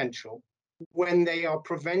their potential, when they are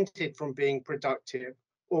prevented from being productive,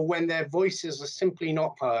 or when their voices are simply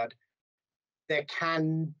not heard, there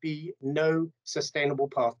can be no sustainable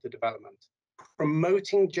path to development.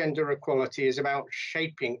 Promoting gender equality is about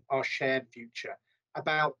shaping our shared future,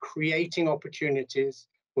 about creating opportunities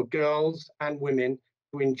for girls and women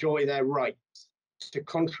to enjoy their rights, to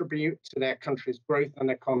contribute to their country's growth and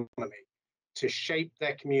economy, to shape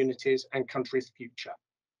their communities and country's future.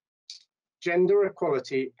 Gender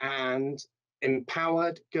equality and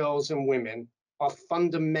empowered girls and women are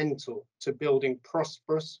fundamental to building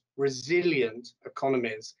prosperous, resilient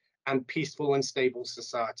economies and peaceful and stable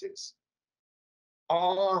societies.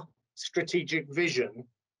 Our strategic vision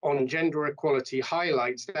on gender equality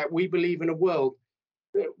highlights that we believe in a world,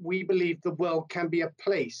 that we believe the world can be a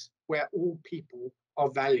place where all people are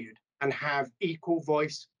valued and have equal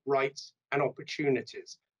voice, rights, and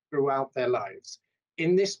opportunities throughout their lives.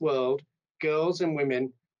 In this world, girls and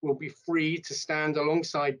women will be free to stand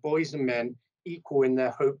alongside boys and men, equal in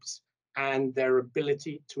their hopes and their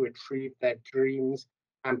ability to achieve their dreams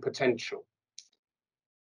and potential.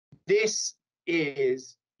 This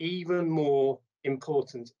is even more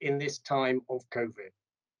important in this time of COVID.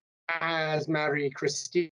 As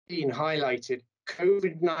Marie-Christine highlighted,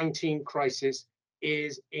 COVID-19 crisis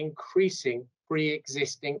is increasing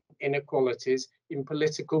pre-existing inequalities in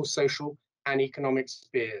political, social, and economic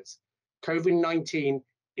spheres. COVID-19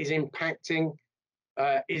 is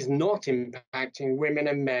not impacting women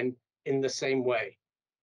and men in the same way.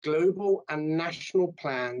 Global and national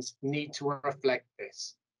plans need to reflect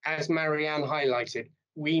this. As Marianne highlighted,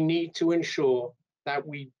 we need to ensure that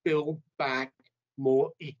we build back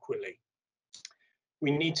more equally. We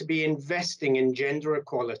need to be investing in gender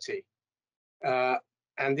equality.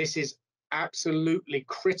 And this is absolutely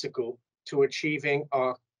critical to achieving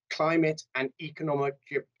our climate and economic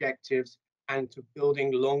objectives and to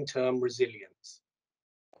building long-term resilience.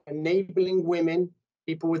 Enabling women,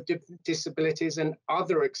 people with disabilities, and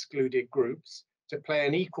other excluded groups to play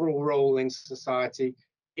an equal role in society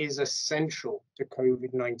is essential to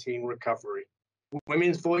COVID-19 recovery.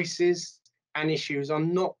 Women's voices and issues are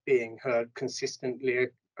not being heard consistently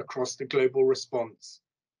across the global response.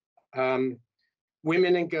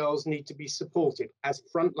 Women and girls need to be supported as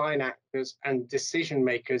frontline actors and decision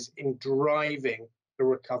makers in driving the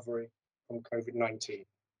recovery from COVID-19.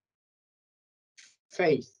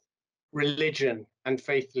 Faith, religion, and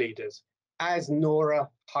faith leaders, as Nora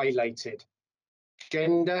highlighted,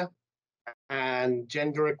 gender and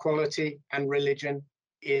gender equality and religion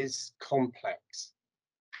is complex.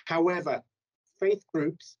 However, faith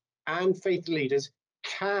groups and faith leaders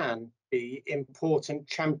can be important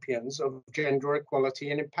champions of gender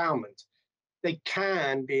equality and empowerment. They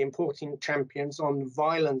can be important champions on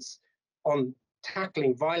violence, on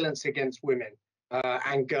tackling violence against women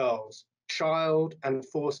and girls, child and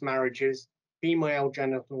forced marriages, female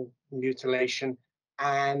genital mutilation,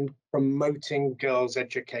 and promoting girls'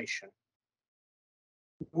 education.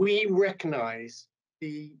 We recognize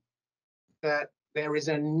that there is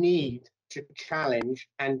a need to challenge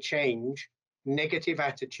and change negative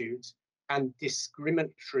attitudes and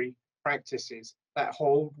discriminatory practices that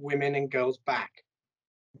hold women and girls back.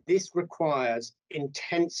 This requires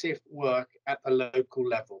intensive work at the local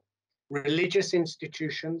level. Religious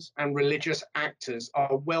institutions and religious actors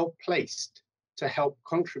are well placed to help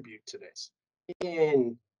contribute to this.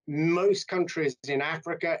 In most countries in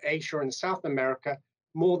Africa, Asia, and South America,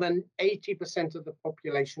 more than 80% of the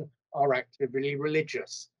population are actively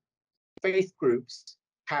religious. Faith groups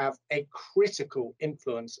have a critical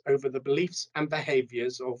influence over the beliefs and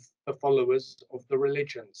behaviors of the followers of the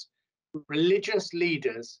religions. Religious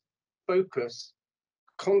leaders focus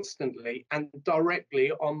constantly and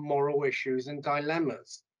directly on moral issues and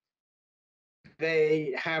dilemmas.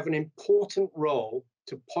 They have an important role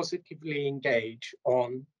to positively engage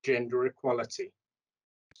on gender equality.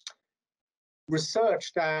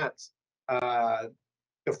 Research that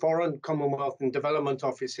the Foreign, Commonwealth and Development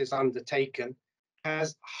Office has undertaken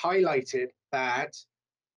has highlighted that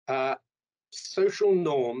social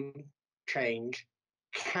norm change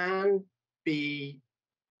can be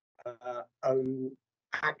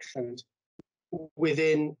actioned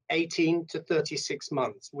within 18 to 36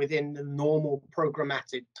 months, within the normal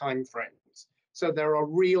programmatic timeframes. So there are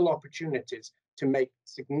real opportunities to make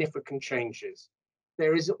significant changes.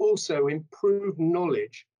 There is also improved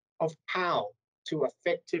knowledge of how to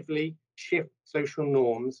effectively shift social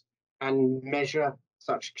norms and measure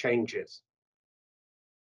such changes.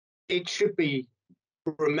 It should be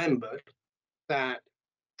remembered that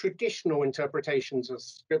traditional interpretations of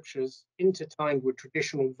scriptures intertwined with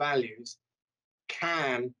traditional values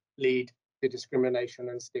can lead to discrimination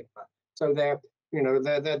and stigma. So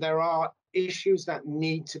there are issues that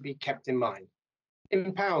need to be kept in mind.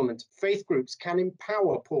 Empowerment. Faith groups can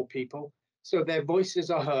empower poor people so their voices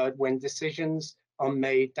are heard when decisions are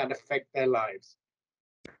made that affect their lives.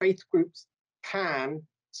 Faith groups can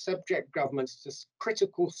subject governments to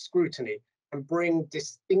critical scrutiny and bring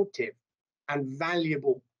distinctive and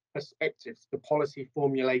valuable perspectives to policy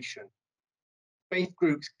formulation. Faith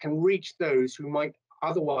groups can reach those who might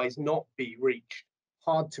otherwise not be reached,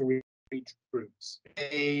 hard to reach groups.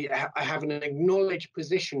 They have an acknowledged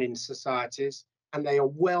position in societies, and they are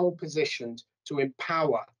well positioned to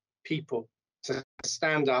empower people to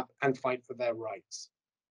stand up and fight for their rights.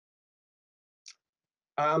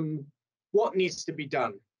 What needs to be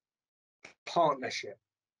done? Partnership.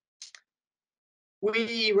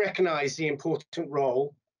 We recognize the important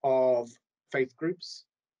role of faith groups,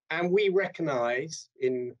 and we recognize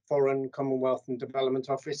in Foreign, Commonwealth and Development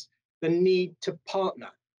Office the need to partner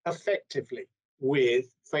effectively with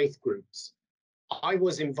faith groups. I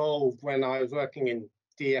was involved when I was working in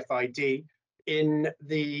DFID in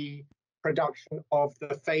the production of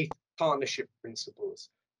the faith partnership principles.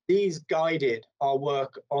 These guided our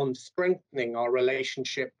work on strengthening our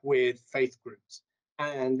relationship with faith groups,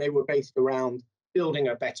 and they were based around building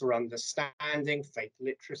a better understanding, faith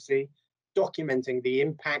literacy, documenting the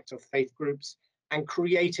impact of faith groups, and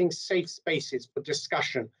creating safe spaces for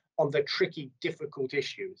discussion on the tricky, difficult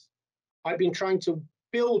issues. I've been trying to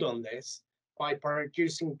build on this by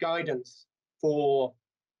producing guidance for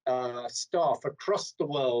staff across the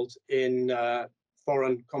world in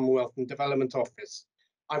Foreign, Commonwealth and Development Office.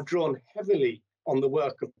 I've drawn heavily on the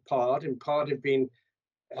work of PaRD, and PaRD have been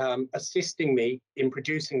assisting me in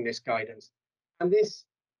producing this guidance. And this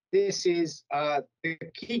is the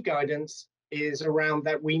key guidance is around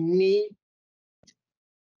that we need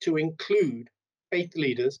to include faith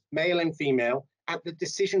leaders, male and female, at the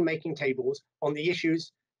decision-making tables on the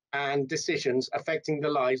issues and decisions affecting the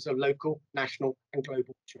lives of local, national, and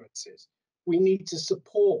global constituencies. We need to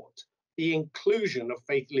support the inclusion of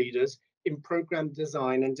faith leaders in program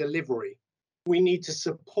design and delivery. We need to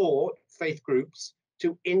support faith groups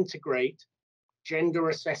to integrate gender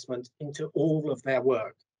assessment into all of their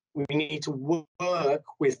work. We need to work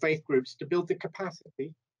with faith groups to build the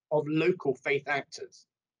capacity of local faith actors.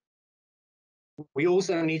 We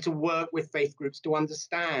also need to work with faith groups to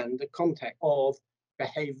understand the context of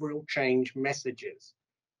behavioral change messages.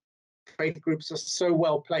 Faith groups are so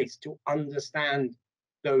well placed to understand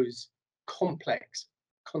those complex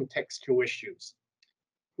contextual issues.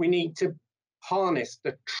 We need to harness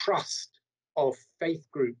the trust of faith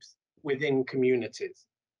groups within communities.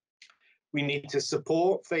 We need to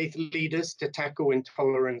support faith leaders to tackle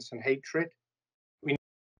intolerance and hatred. We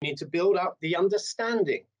need to build up the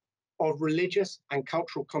understanding of religious and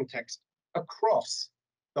cultural context across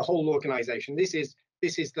the whole organization. This is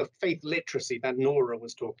the faith literacy that Nora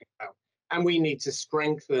was talking about. And we need to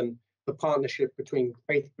strengthen the partnership between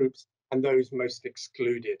faith groups and those most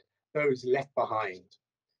excluded, those left behind.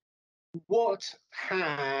 What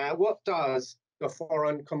does the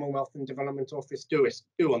Foreign, Commonwealth and Development Office do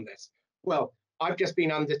on this? Well, I've just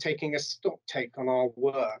been undertaking a stock take on our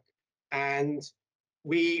work, and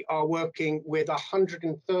we are working with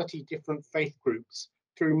 130 different faith groups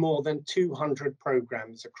through more than 200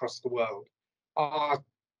 programs across the world.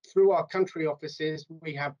 Through our country offices,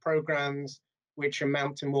 we have programs which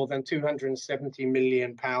amount to more than £270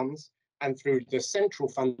 million, and through the central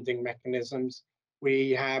funding mechanisms,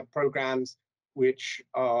 we have programs which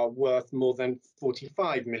are worth more than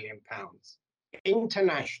 £45 million.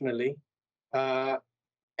 Internationally,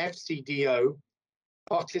 FCDO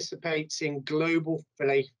participates in global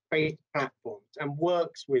faith platforms and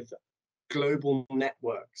works with global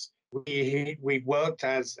networks. We've worked,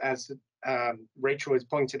 as Rachel has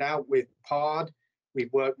pointed out, with PaRD.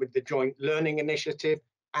 We've worked with the Joint Learning Initiative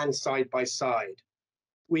and Side by Side.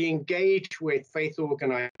 We engage with faith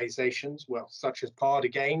organizations, well, such as PaRD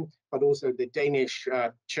again, but also the Danish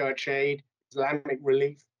Church Aid, Islamic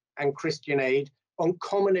Relief, and Christian Aid on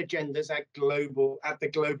common agendas at the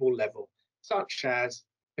global level, such as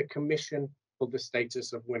the Commission for the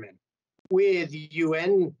Status of Women. With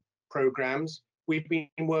UN programs, we've been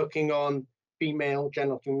working on female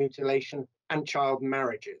genital mutilation and child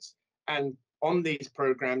marriages. And on these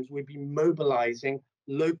programs, we've been mobilizing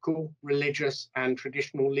local religious and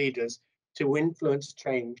traditional leaders to influence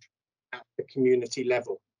change at the community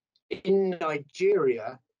level. In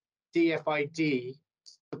Nigeria, DFID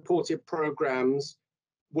supported programs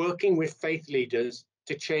working with faith leaders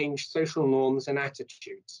to change social norms and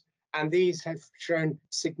attitudes. And these have shown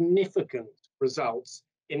significant results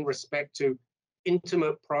in respect to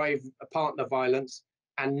intimate partner violence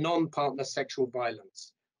and non-partner sexual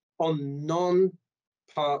violence. On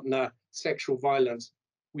non-partner sexual violence,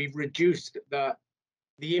 we've reduced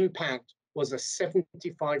the impact was a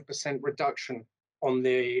 75% reduction on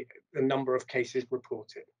the number of cases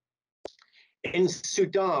reported. In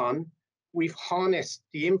Sudan, we've harnessed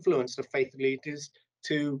the influence of faith leaders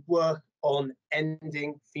to work on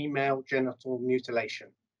ending female genital mutilation.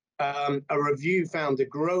 A review found a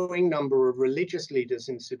growing number of religious leaders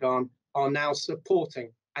in Sudan are now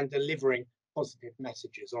supporting and delivering positive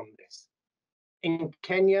messages on this. In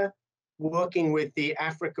Kenya, working with the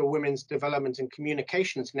Africa Women's Development and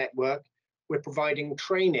Communications Network, we're providing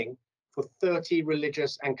training for 30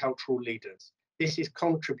 religious and cultural leaders. This is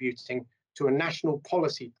contributing to a national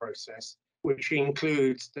policy process, which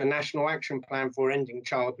includes the National Action Plan for Ending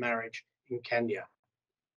Child Marriage in Kenya.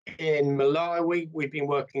 In Malawi, we've been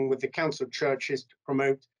working with the Council of Churches to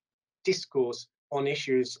promote discourse on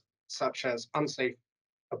issues such as unsafe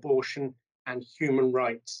abortion and human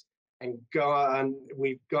rights. And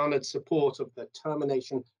we've garnered support of the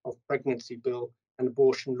termination of pregnancy bill and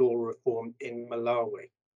abortion law reform in Malawi.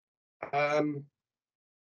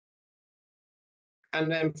 And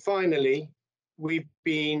then finally, we've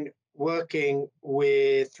been working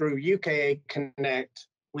through UKA Connect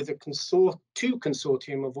with two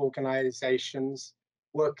consortium of organizations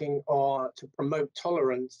working to promote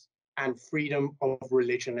tolerance and freedom of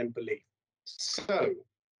religion and belief. So,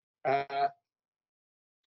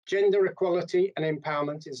 gender equality and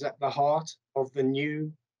empowerment is at the heart of the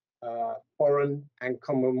new Foreign,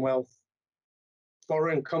 Commonwealth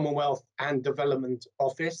and Development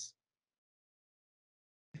Office.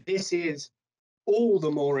 This is all the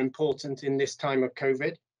more important in this time of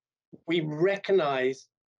COVID. We recognize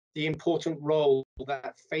the important role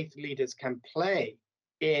that faith leaders can play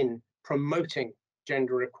in promoting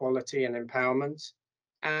gender equality and empowerment,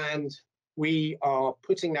 and we are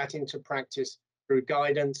putting that into practice through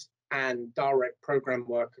guidance and direct program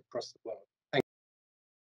work across the world. Thank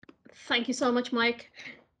you. Thank you so much, Mike.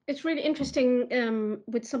 It's really interesting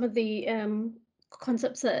with some of the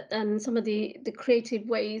concepts and some of the creative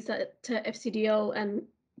ways that FCDO and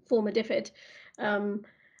former DFID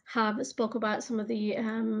have spoke about some of the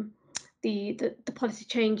policy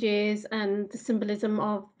changes and the symbolism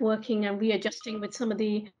of working and readjusting with some of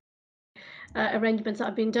the arrangements that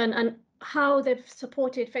have been done. And how they've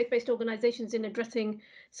supported faith-based organizations in addressing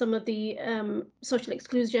some of the social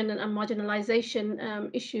exclusion and marginalization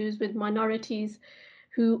issues with minorities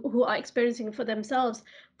who are experiencing it for themselves.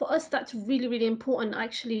 For us, that's really, really important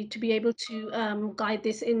actually to be able to guide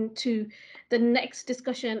this into the next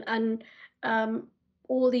discussion. And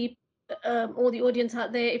all the audience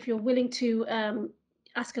out there, if you're willing to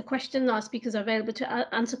ask a question, our speakers are available to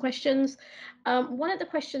answer questions. One of the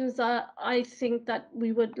questions that I think that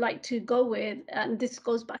we would like to go with, and this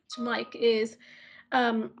goes back to Mike, is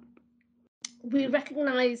we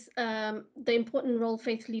recognize the important role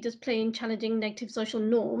faith leaders play in challenging negative social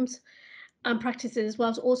norms and practices,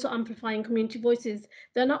 whilst also amplifying community voices.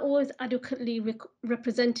 They're not always adequately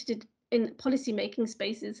represented in policy-making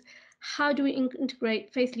spaces. How do we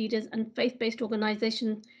integrate faith leaders and faith-based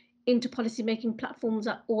organizations into policy-making platforms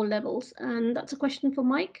at all levels? And that's a question for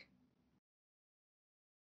Mike.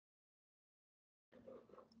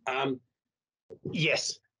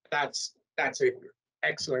 Yes, that's an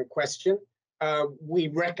excellent question. We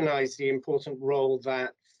recognize the important role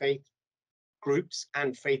that faith groups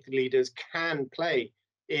and faith leaders can play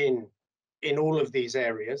in all of these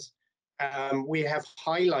areas. We have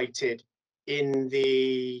highlighted in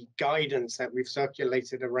the guidance that we've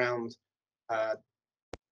circulated around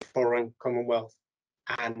Foreign, Commonwealth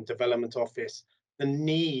and Development Office the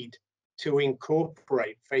need to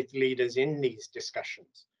incorporate faith leaders in these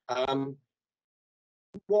discussions.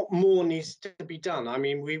 What more needs to be done? I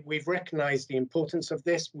mean, we've recognized the importance of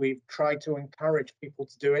this. We've tried to encourage people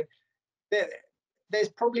to do it. There's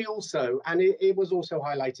probably also, and it was also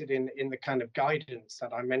highlighted in the kind of guidance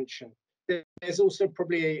that I mentioned, there's also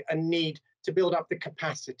probably a need to build up the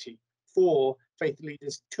capacity for faith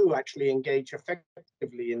leaders to actually engage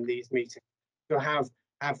effectively in these meetings, to have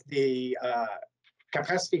the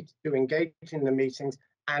capacity to engage in the meetings,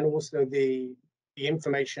 and also the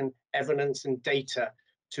information, evidence, and data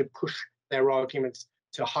to push their arguments,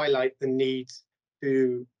 to highlight the needs,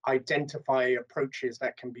 to identify approaches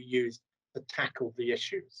that can be used to tackle the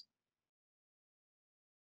issues.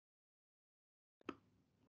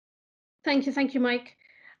 Thank you, Mike.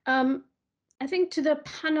 I think to the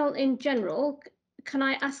panel in general, can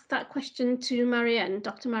I ask that question to Marianne,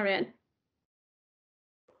 Dr. Marianne?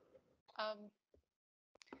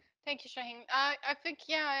 Thank you, Shahin. I think,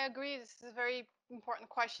 yeah, I agree. This is a very important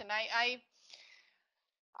question.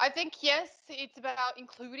 I think, yes, it's about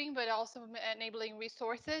including, but also enabling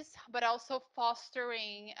resources, but also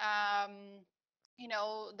fostering, you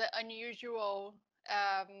know, the unusual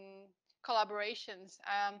collaborations.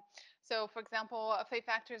 So, for example, faith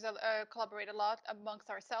actors collaborate a lot amongst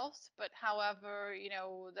ourselves, but however, you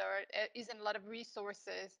know, there isn't a lot of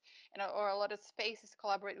resources, you know, or a lot of spaces to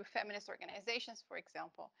collaborate with feminist organizations, for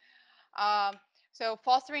example. So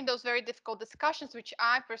fostering those very difficult discussions, which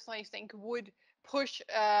I personally think would push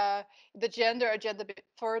the gender agenda a bit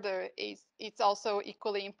further, it's also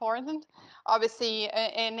equally important. Obviously,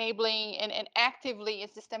 enabling and actively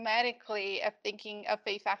and systematically thinking of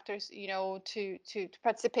faith actors, you know, to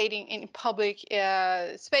participating in public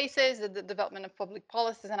spaces, the development of public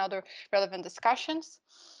policies and other relevant discussions.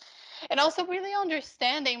 And also really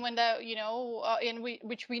understanding when the, you know,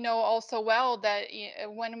 which we know also well, that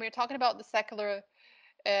when we're talking about the secular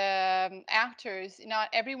actors, not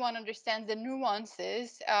everyone understands the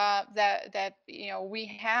nuances that you know we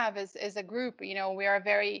have as a group. You know, we are a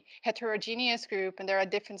very heterogeneous group, and there are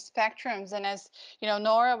different spectrums. And as you know,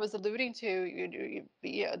 Nora was alluding to,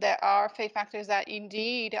 there are faith actors that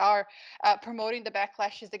indeed are promoting the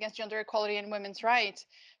backlashes against gender equality and women's rights.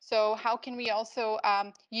 So how can we also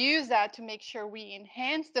use that to make sure we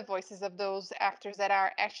enhance the voices of those actors that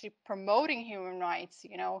are actually promoting human rights,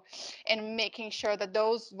 you know, and making sure that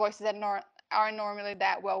those voices that are normally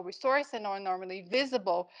that well resourced and are normally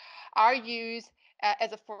visible are used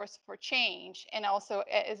as a force for change, and also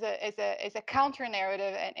as a counter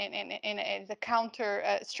narrative and as a counter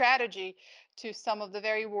strategy to some of the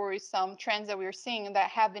very worrisome trends that we're seeing that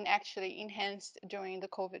have been actually enhanced during the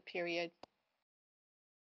COVID period.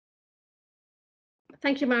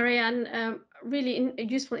 Thank you, Marianne. Really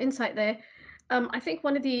useful insight there. I think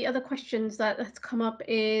one of the other questions that has come up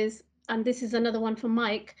is, and this is another one for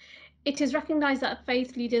Mike, it is recognized that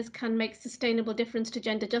faith leaders can make sustainable difference to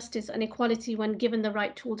gender justice and equality when given the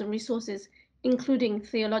right tools and resources, including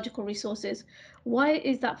theological resources. Why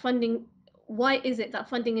is it that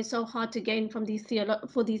funding is so hard to gain from these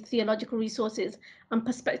theological resources and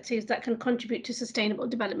perspectives that can contribute to sustainable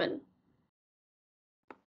development?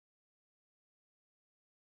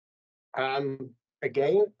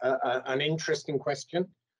 Again, an interesting question.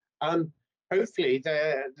 hopefully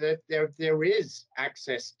there is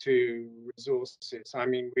access to resources. I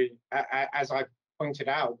mean, as I pointed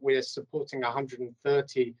out, we're supporting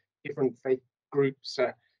 130 different faith groups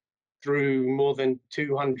through more than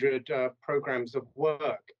 200 programs of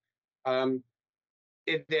work.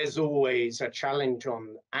 There's always a challenge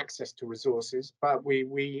on access to resources, but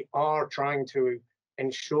we are trying to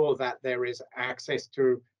ensure that there is access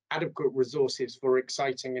to adequate resources for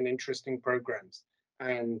exciting and interesting programs.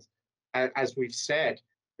 And as we've said,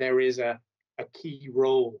 there is a key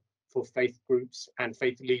role for faith groups and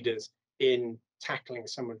faith leaders in tackling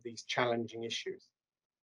some of these challenging issues.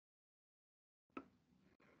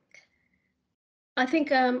 I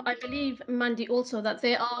think I believe, Mandy, also that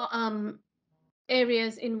there are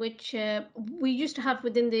areas in which we used to have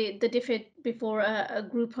within the DFID before a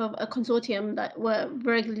group of a consortium that were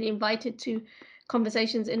regularly invited to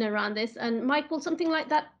conversations in and around this. And Mike, will something like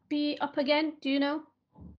that be up again? Do you know?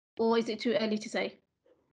 Or is it too early to say?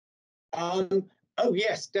 Oh,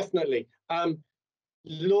 yes, definitely.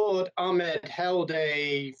 Lord Ahmed held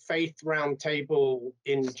a faith roundtable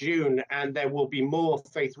in June, and there will be more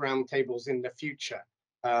faith roundtables in the future.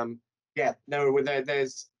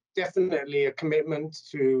 There's definitely a commitment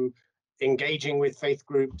to engaging with faith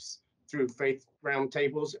groups through faith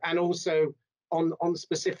roundtables, and also on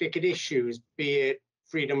specific issues, be it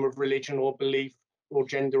freedom of religion or belief or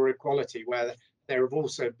gender equality, where there have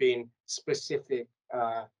also been specific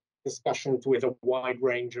discussions with a wide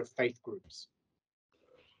range of faith groups.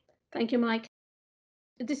 Thank you, Mike.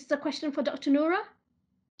 This is a question for Dr. Noura.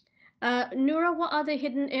 Noura, what are the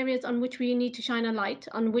hidden areas on which we need to shine a light,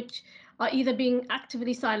 on which are either being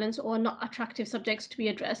actively silenced or not attractive subjects to be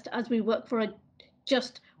addressed as we work for a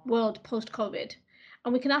just world post-COVID?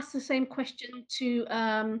 And we can ask the same question to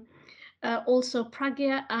also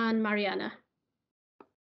Pragya and Mariana.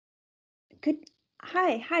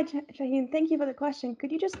 Hi, Shahin. Thank you for the question.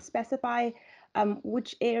 Could you just specify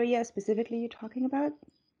which area specifically you're talking about?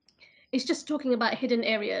 It's just talking about hidden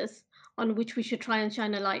areas on which we should try and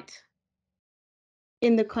shine a light.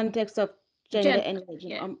 In the context of gender and religion,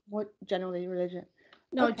 yeah. more generally religion?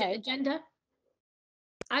 No, okay. Gender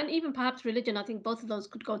and even perhaps religion. I think both of those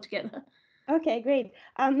could go together. Okay, great.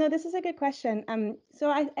 No, this is a good question. So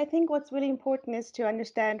I think what's really important is to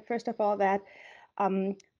understand, first of all, that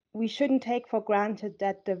we shouldn't take for granted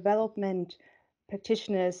that development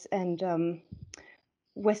practitioners and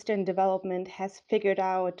Western development has figured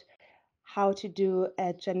out how to do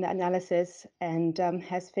a gender analysis and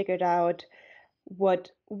has figured out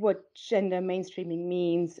what gender mainstreaming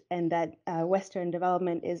means, and that Western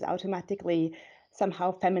development is automatically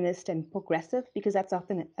somehow feminist and progressive, because that's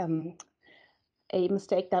often a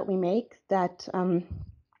mistake that we make, that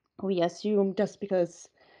we assume just because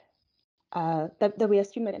that we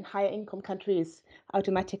assume that in higher income countries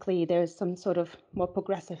automatically there's some sort of more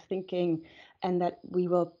progressive thinking, and that we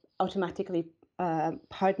will automatically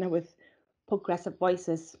partner with progressive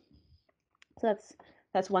voices. So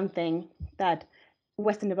that's one thing, that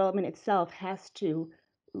Western development itself has to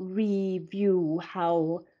review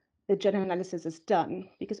how the gender analysis is done,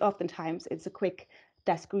 because oftentimes it's a quick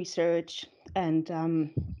desk research and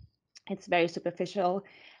it's very superficial,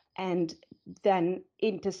 and then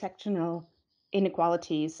intersectional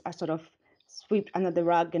inequalities are sort of swept under the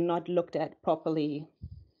rug and not looked at properly.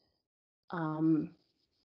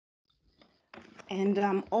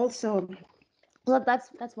 Also, well,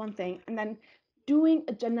 that's one thing. And then doing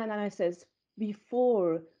a gender analysis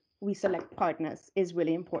before we select partners is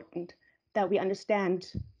really important, that we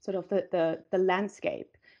understand sort of the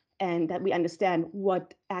landscape, and that we understand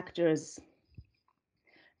what actors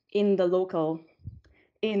in the local,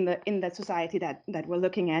 in the society that we're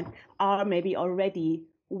looking at are maybe already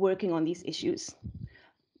working on these issues.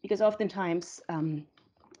 Because oftentimes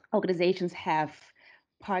organizations have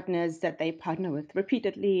partners that they partner with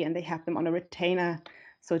repeatedly, and they have them on a retainer,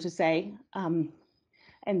 so to say.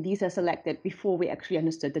 And these are selected before we actually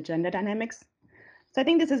understood the gender dynamics. So I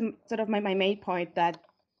think this is sort of my main point, that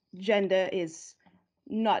gender is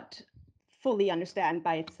not fully understood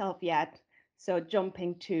by itself yet. So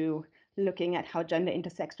jumping to looking at how gender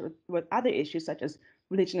intersects with other issues such as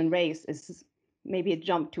religion and race is maybe a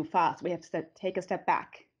jump too fast. We have to take a step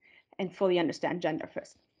back and fully understand gender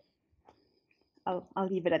first. I'll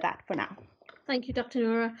leave it at that for now. Thank you, Dr.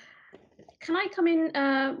 Noura. Can I come in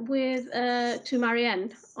to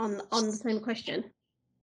Marianne on the same question?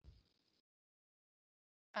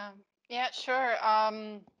 Yeah, sure.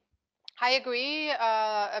 I agree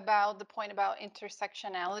about the point about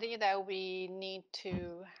intersectionality, that we need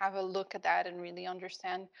to have a look at that and really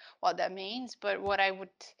understand what that means. But what I would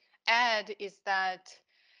add is that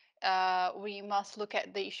we must look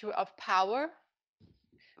at the issue of power,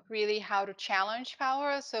 really how to challenge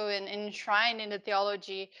power. So enshrined in the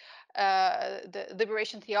theology, the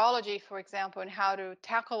liberation theology, for example, and how to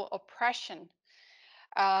tackle oppression.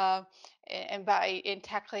 Uh, and in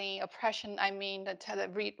tackling oppression, I mean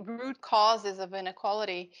the root causes of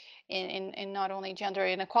inequality in not only gender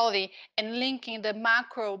inequality, and linking the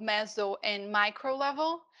macro, meso, and micro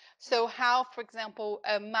level. So how, for example,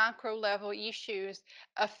 macro level issues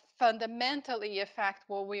fundamentally affect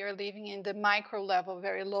what we are living in the micro level,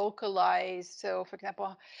 very localized. So, for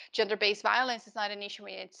example, gender-based violence is not an issue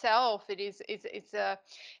in itself.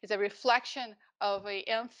 It's a reflection of an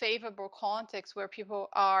unfavorable context where people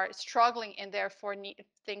are struggling and therefore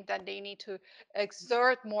think that they need to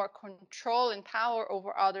exert more control and power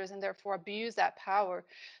over others and therefore abuse that power.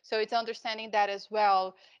 So it's understanding that as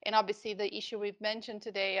well. And obviously the issue we've mentioned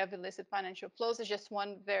today of illicit financial flows is just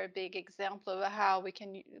one very big example of how we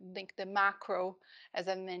can link the macro, as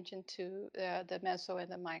I mentioned, to the meso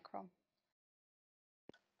and the micro.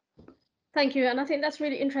 Thank you. And I think that's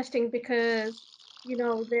really interesting because,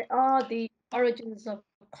 there are the origins of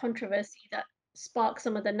controversy that spark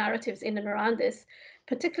some of the narratives in and around this,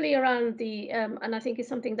 particularly around and I think it's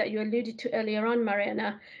something that you alluded to earlier on,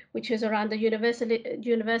 Mariana, which is around the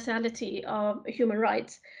universality of human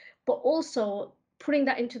rights, but also putting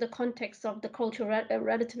that into the context of the cultural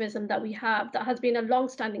relativism that we have, that has been a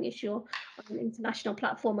long-standing issue on an international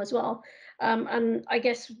platform as well. And I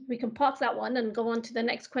guess we can park that one and go on to the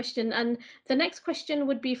next question. And the next question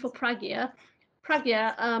would be for Pragya.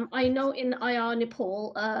 Pragya, I know in IR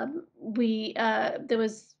Nepal, we had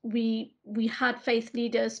faith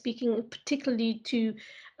leaders speaking particularly to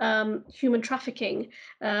human trafficking,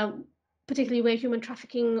 particularly where human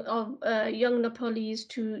trafficking of young Nepalese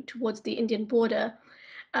towards the Indian border.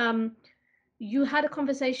 Um, you had a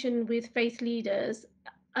conversation with faith leaders,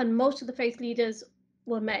 and most of the faith leaders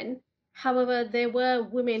were men. However, there were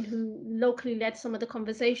women who locally led some of the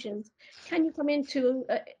conversations. Can you come into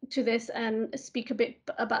to this and speak a bit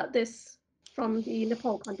about this from the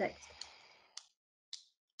Nepal context?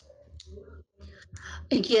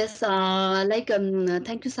 Yes, thank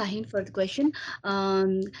you, Shahin, for the question.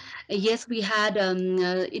 Um, yes, we had in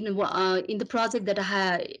the project that I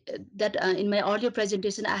had in my earlier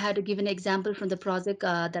presentation, I had given an example from the project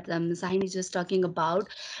that Shahin is just talking about.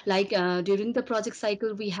 Like during the project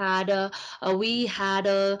cycle, we had a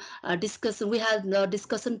discussion. We had a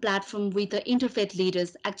discussion platform with the interfaith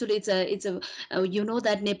leaders. Actually, it's a you know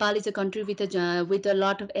that Nepal is a country with a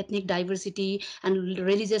lot of ethnic diversity and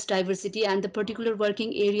religious diversity, and the particular working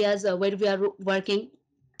areas where we are working,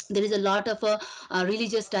 there is a lot of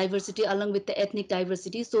religious diversity along with the ethnic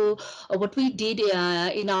diversity. So what we did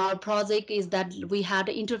in our project is that we had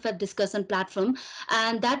an interfaith discussion platform,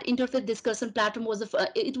 and that interfaith discussion platform was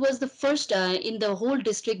it was the first in the whole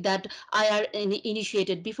district that IR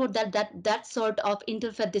initiated. Before that, that sort of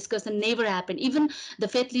interfaith discussion never happened. Even the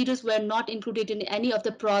faith leaders were not included in any of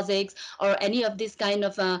the projects or any of this kind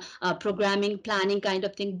of programming planning kind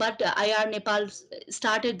of thing. But IR Nepal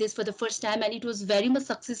started this for the first time, and it was very much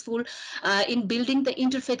successful in building the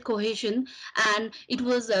interfaith cohesion, and it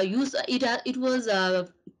was it was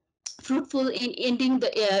fruitful in ending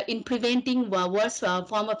the in preventing worse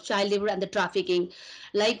form of child labor and the trafficking.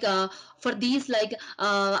 Like for these, like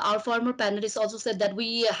our former panelists also said that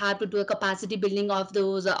we have to do a capacity building of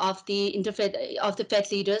those of the interfaith of the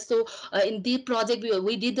faith leaders. So in the project,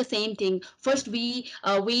 we did the same thing. First, we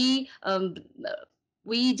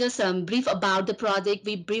just brief about the project.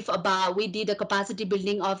 We did a capacity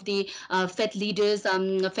building of the faith leaders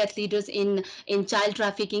in child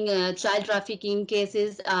trafficking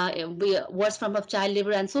cases, worst form of child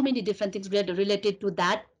labor, and so many different things related to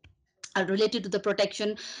that, are related to the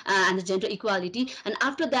protection and the gender equality. And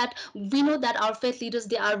after that, we know that our faith leaders,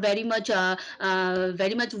 they are very much well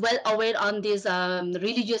aware on this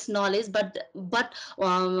religious knowledge, but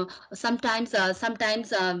sometimes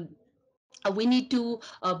we need to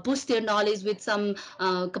boost their knowledge with some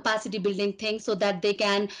capacity building things, so that they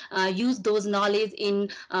can use those knowledge in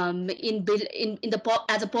the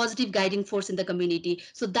as a positive guiding force in the community.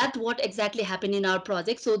 So that's what exactly happened in our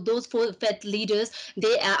project. So those four faith leaders,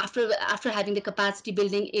 they after having the capacity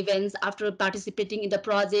building events, after participating in the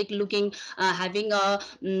project, looking having a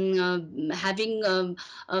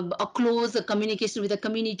close communication with the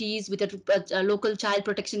communities, with the local child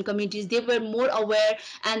protection communities, they were more aware,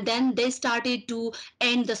 and then they started to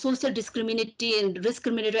end the social discriminatory and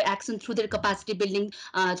discriminatory action through their capacity building,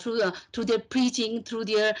 through their preaching, through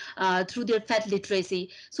their faith literacy.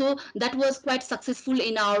 So that was quite successful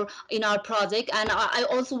in our project. And I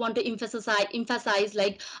also want to emphasize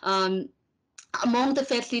like among the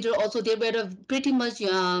faith leaders also, there were pretty much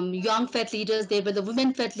young faith leaders, there were the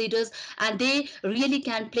women faith leaders, and they really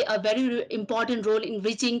can play a very important role in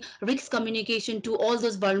reaching risk communication to all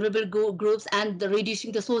those vulnerable groups, and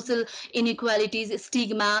reducing the social inequalities,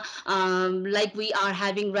 stigma, like we are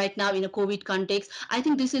having right now in a COVID context. I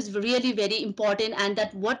think this is really very important, and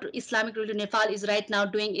that what Islamic Relief Nepal is right now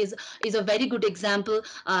doing is a very good example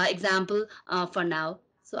for now.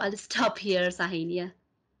 So I'll stop here, Shahin. Yeah.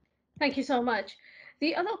 Thank you so much.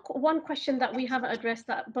 The other one question that we haven't addressed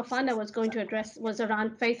that Bafana was going to address was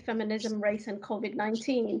around faith, feminism, race, and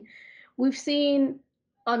COVID-19. We've seen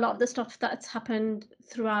a lot of the stuff that's happened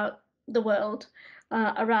throughout the world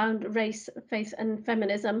around race, faith, and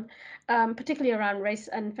feminism, particularly around race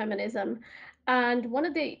and feminism. And one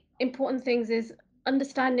of the important things is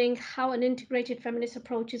understanding how an integrated feminist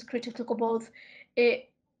approach is critical for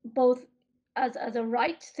both as a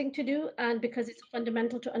right thing to do, and because it's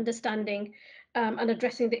fundamental to understanding and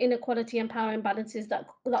addressing the inequality and power imbalances that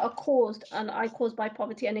are caused by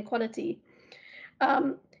poverty and inequality.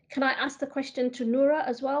 Can I ask the question to Noura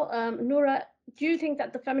as well? Noura, do you think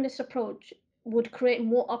that the feminist approach would create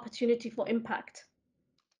more opportunity for impact?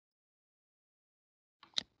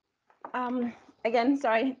 Again,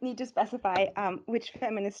 sorry, need to specify which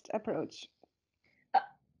feminist approach.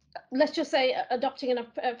 Let's just say adopting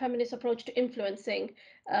a feminist approach to influencing,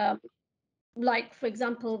 like, for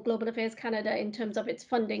example, Global Affairs Canada, in terms of its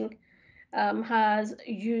funding, has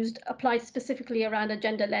applied specifically around a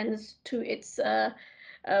gender lens to its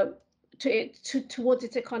towards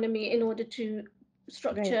its economy in order to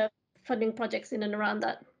structure funding projects in and around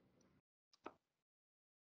that.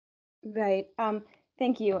 Right.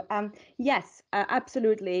 Thank you. Yes,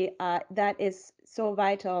 absolutely. That is so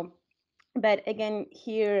vital. But again,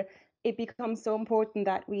 here it becomes so important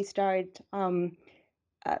that we start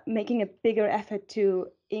making a bigger effort to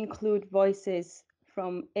include voices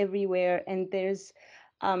from everywhere. And there's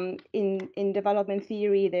in development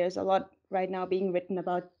theory, there's a lot right now being written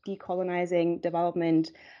about decolonizing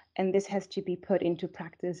development, and this has to be put into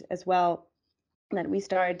practice as well. That we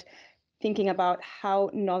start thinking about how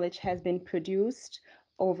knowledge has been produced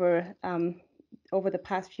over the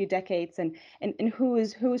past few decades, and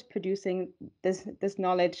who's producing this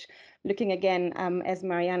knowledge. Looking again, as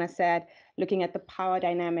Mariana said, looking at the power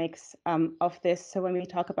dynamics of this. So when we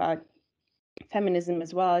talk about feminism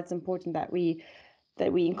as well, it's important that we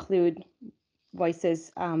include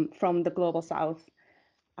voices from the global South.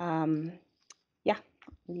 Yeah,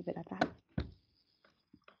 I'll leave it at that.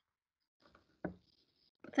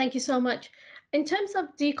 Thank you so much. In terms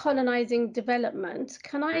of decolonizing development,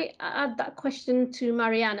 can I add that question to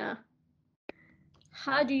Mariana?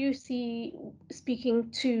 How do you see, speaking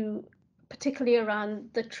to particularly around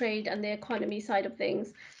the trade and the economy side of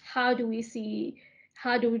things, how did we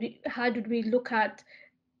look at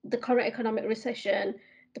the current economic recession,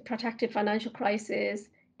 the protracted financial crisis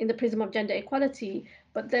in the prism of gender equality,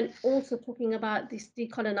 but then also talking about this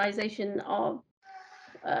decolonization of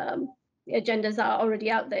the agendas that are already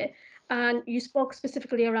out there? And you spoke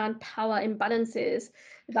specifically around power imbalances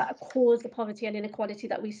that cause the poverty and inequality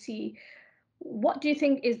that we see. What do you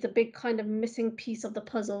think is the big kind of missing piece of the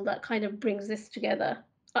puzzle that kind of brings this together?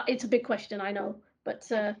 It's a big question, I know, but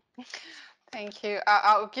Thank you.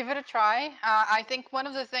 I'll give it a try. I think one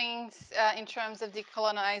of the things in terms of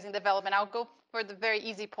decolonizing development, I'll go for the very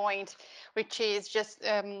easy point, which is just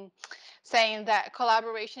saying that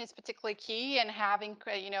collaboration is particularly key, and having,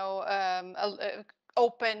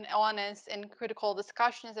 open, honest, and critical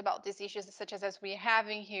discussions about these issues, such as we're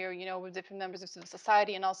having here, with different members of civil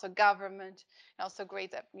society and also government. And also great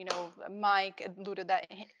that, Mike alluded that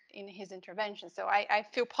in his intervention. So I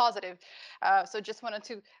feel positive. So just wanted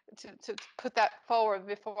to put that forward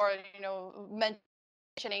before, mentioning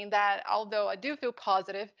that although I do feel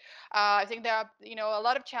positive, I think there are, a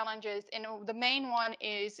lot of challenges, and the main one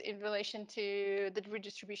is in relation to the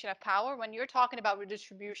redistribution of power. When you're talking about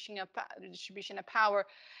redistribution of power,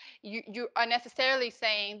 you are necessarily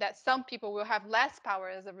saying that some people will have less power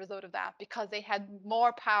as a result of that, because they had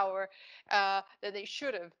more power than they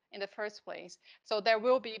should have in the first place. So there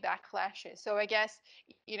will be backlashes. So I guess,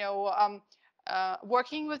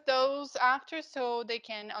 working with those actors so they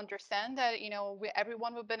can understand that,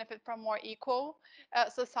 everyone will benefit from more equal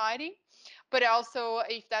society. But also,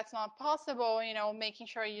 if that's not possible, making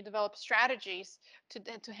sure you develop strategies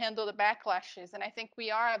to handle the backlashes. And I think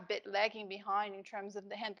we are a bit lagging behind in terms of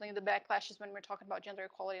the handling the backlashes when we're talking about gender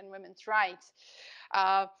equality and women's rights.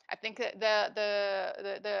 I think that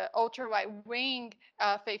the ultra right wing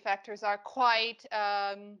faith actors are quite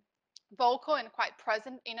vocal and quite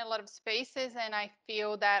present in a lot of spaces, and I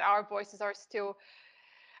feel that our voices are still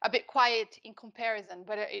a bit quiet in comparison,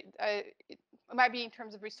 but it might be in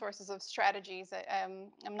terms of resources of strategies.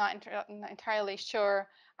 I'm not entirely sure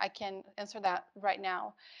I can answer that right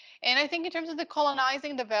now. And I think in terms of the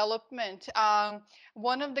colonizing development,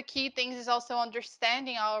 one of the key things is also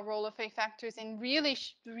understanding our role of faith factors in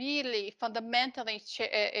really fundamentally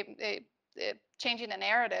changing the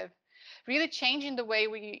narrative, really changing the way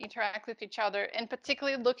we interact with each other, and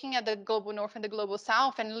particularly looking at the global north and the global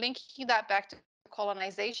south and linking that back to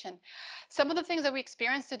colonization. Some of the things that we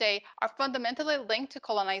experience today are fundamentally linked to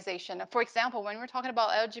colonization. For example, when we're talking about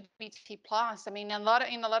LGBT plus, I mean, in a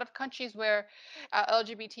lot of countries where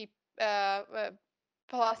LGBT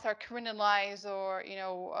plus are criminalized or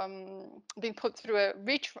being put through a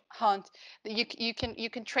witch hunt, you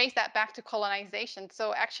can trace that back to colonization.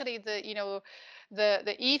 So actually the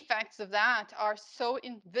effects of that are so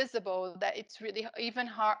invisible that it's really even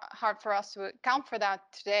hard for us to account for that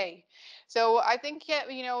today. So I think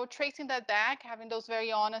tracing that back, having those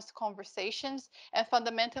very honest conversations, and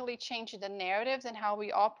fundamentally changing the narratives and how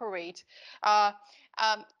we operate. I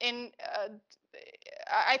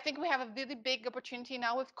think we have a really big opportunity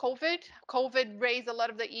now with COVID. COVID raised a lot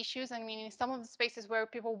of the issues. I mean, in some of the spaces where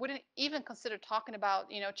people wouldn't even consider talking about,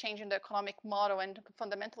 changing the economic model and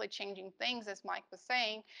fundamentally changing things, as Mike was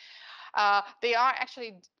saying, they are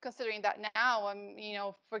actually considering that now.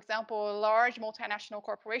 For example, large multinational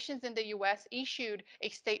corporations in the US issued a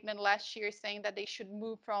statement last year saying that they should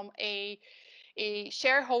move from a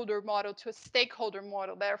shareholder model to a stakeholder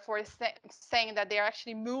model, therefore saying that they're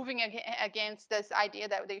actually moving against this idea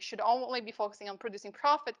that they should only be focusing on producing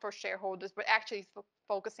profit for shareholders, but actually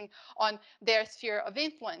focusing on their sphere of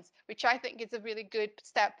influence, which I think is a really good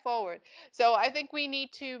step forward. So I think we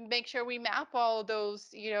need to make sure we map all those,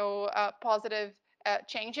 positive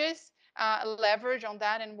changes, leverage on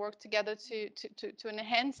that, and work together to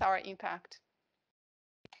enhance our impact.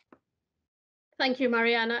 Thank you,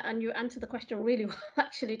 Mariana, and you answered the question really well,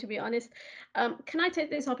 actually, to be honest. Can I take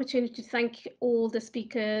this opportunity to thank all the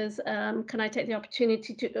speakers? Can I take the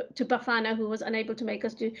opportunity to Bafana, who was unable to make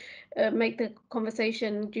the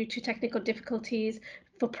conversation due to technical difficulties,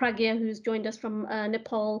 for Pragya, who's joined us from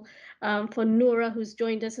Nepal, for Noura, who's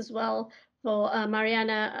joined us as well, for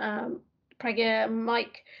Mariana, Pragya,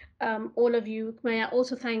 Mike, all of you. May I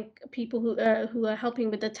also thank people who are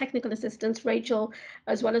helping with the technical assistance, Rachel,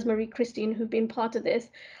 as well as Marie Christine, who've been part of this.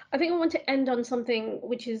 I think I want to end on something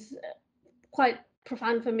which is quite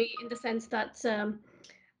profound for me, in the sense that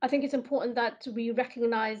I think it's important that we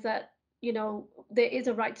recognize that there is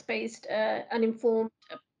a rights-based and informed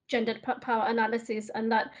gendered power analysis,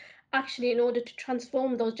 and that actually in order to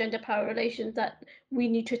transform those gender power relations, that we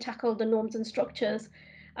need to tackle the norms and structures.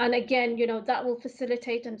 And again, that will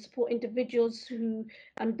facilitate and support individuals and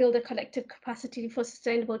build a collective capacity for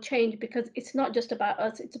sustainable change, because it's not just about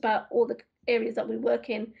us, it's about all the areas that we work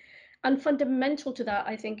in. And fundamental to that,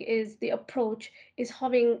 I think, is the approach is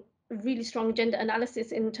having really strong gender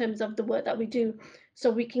analysis in terms of the work that we do, so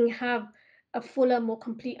we can have a fuller, more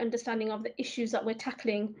complete understanding of the issues that we're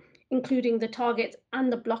tackling, including the targets and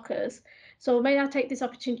the blockers. So may I take this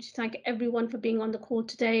opportunity to thank everyone for being on the call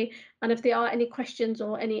today. And if there are any questions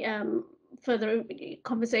or any further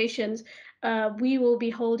conversations, we will be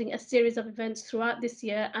holding a series of events throughout this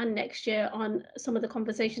year and next year on some of the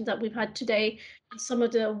conversations that we've had today and some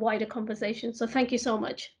of the wider conversations. So thank you so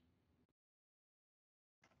much.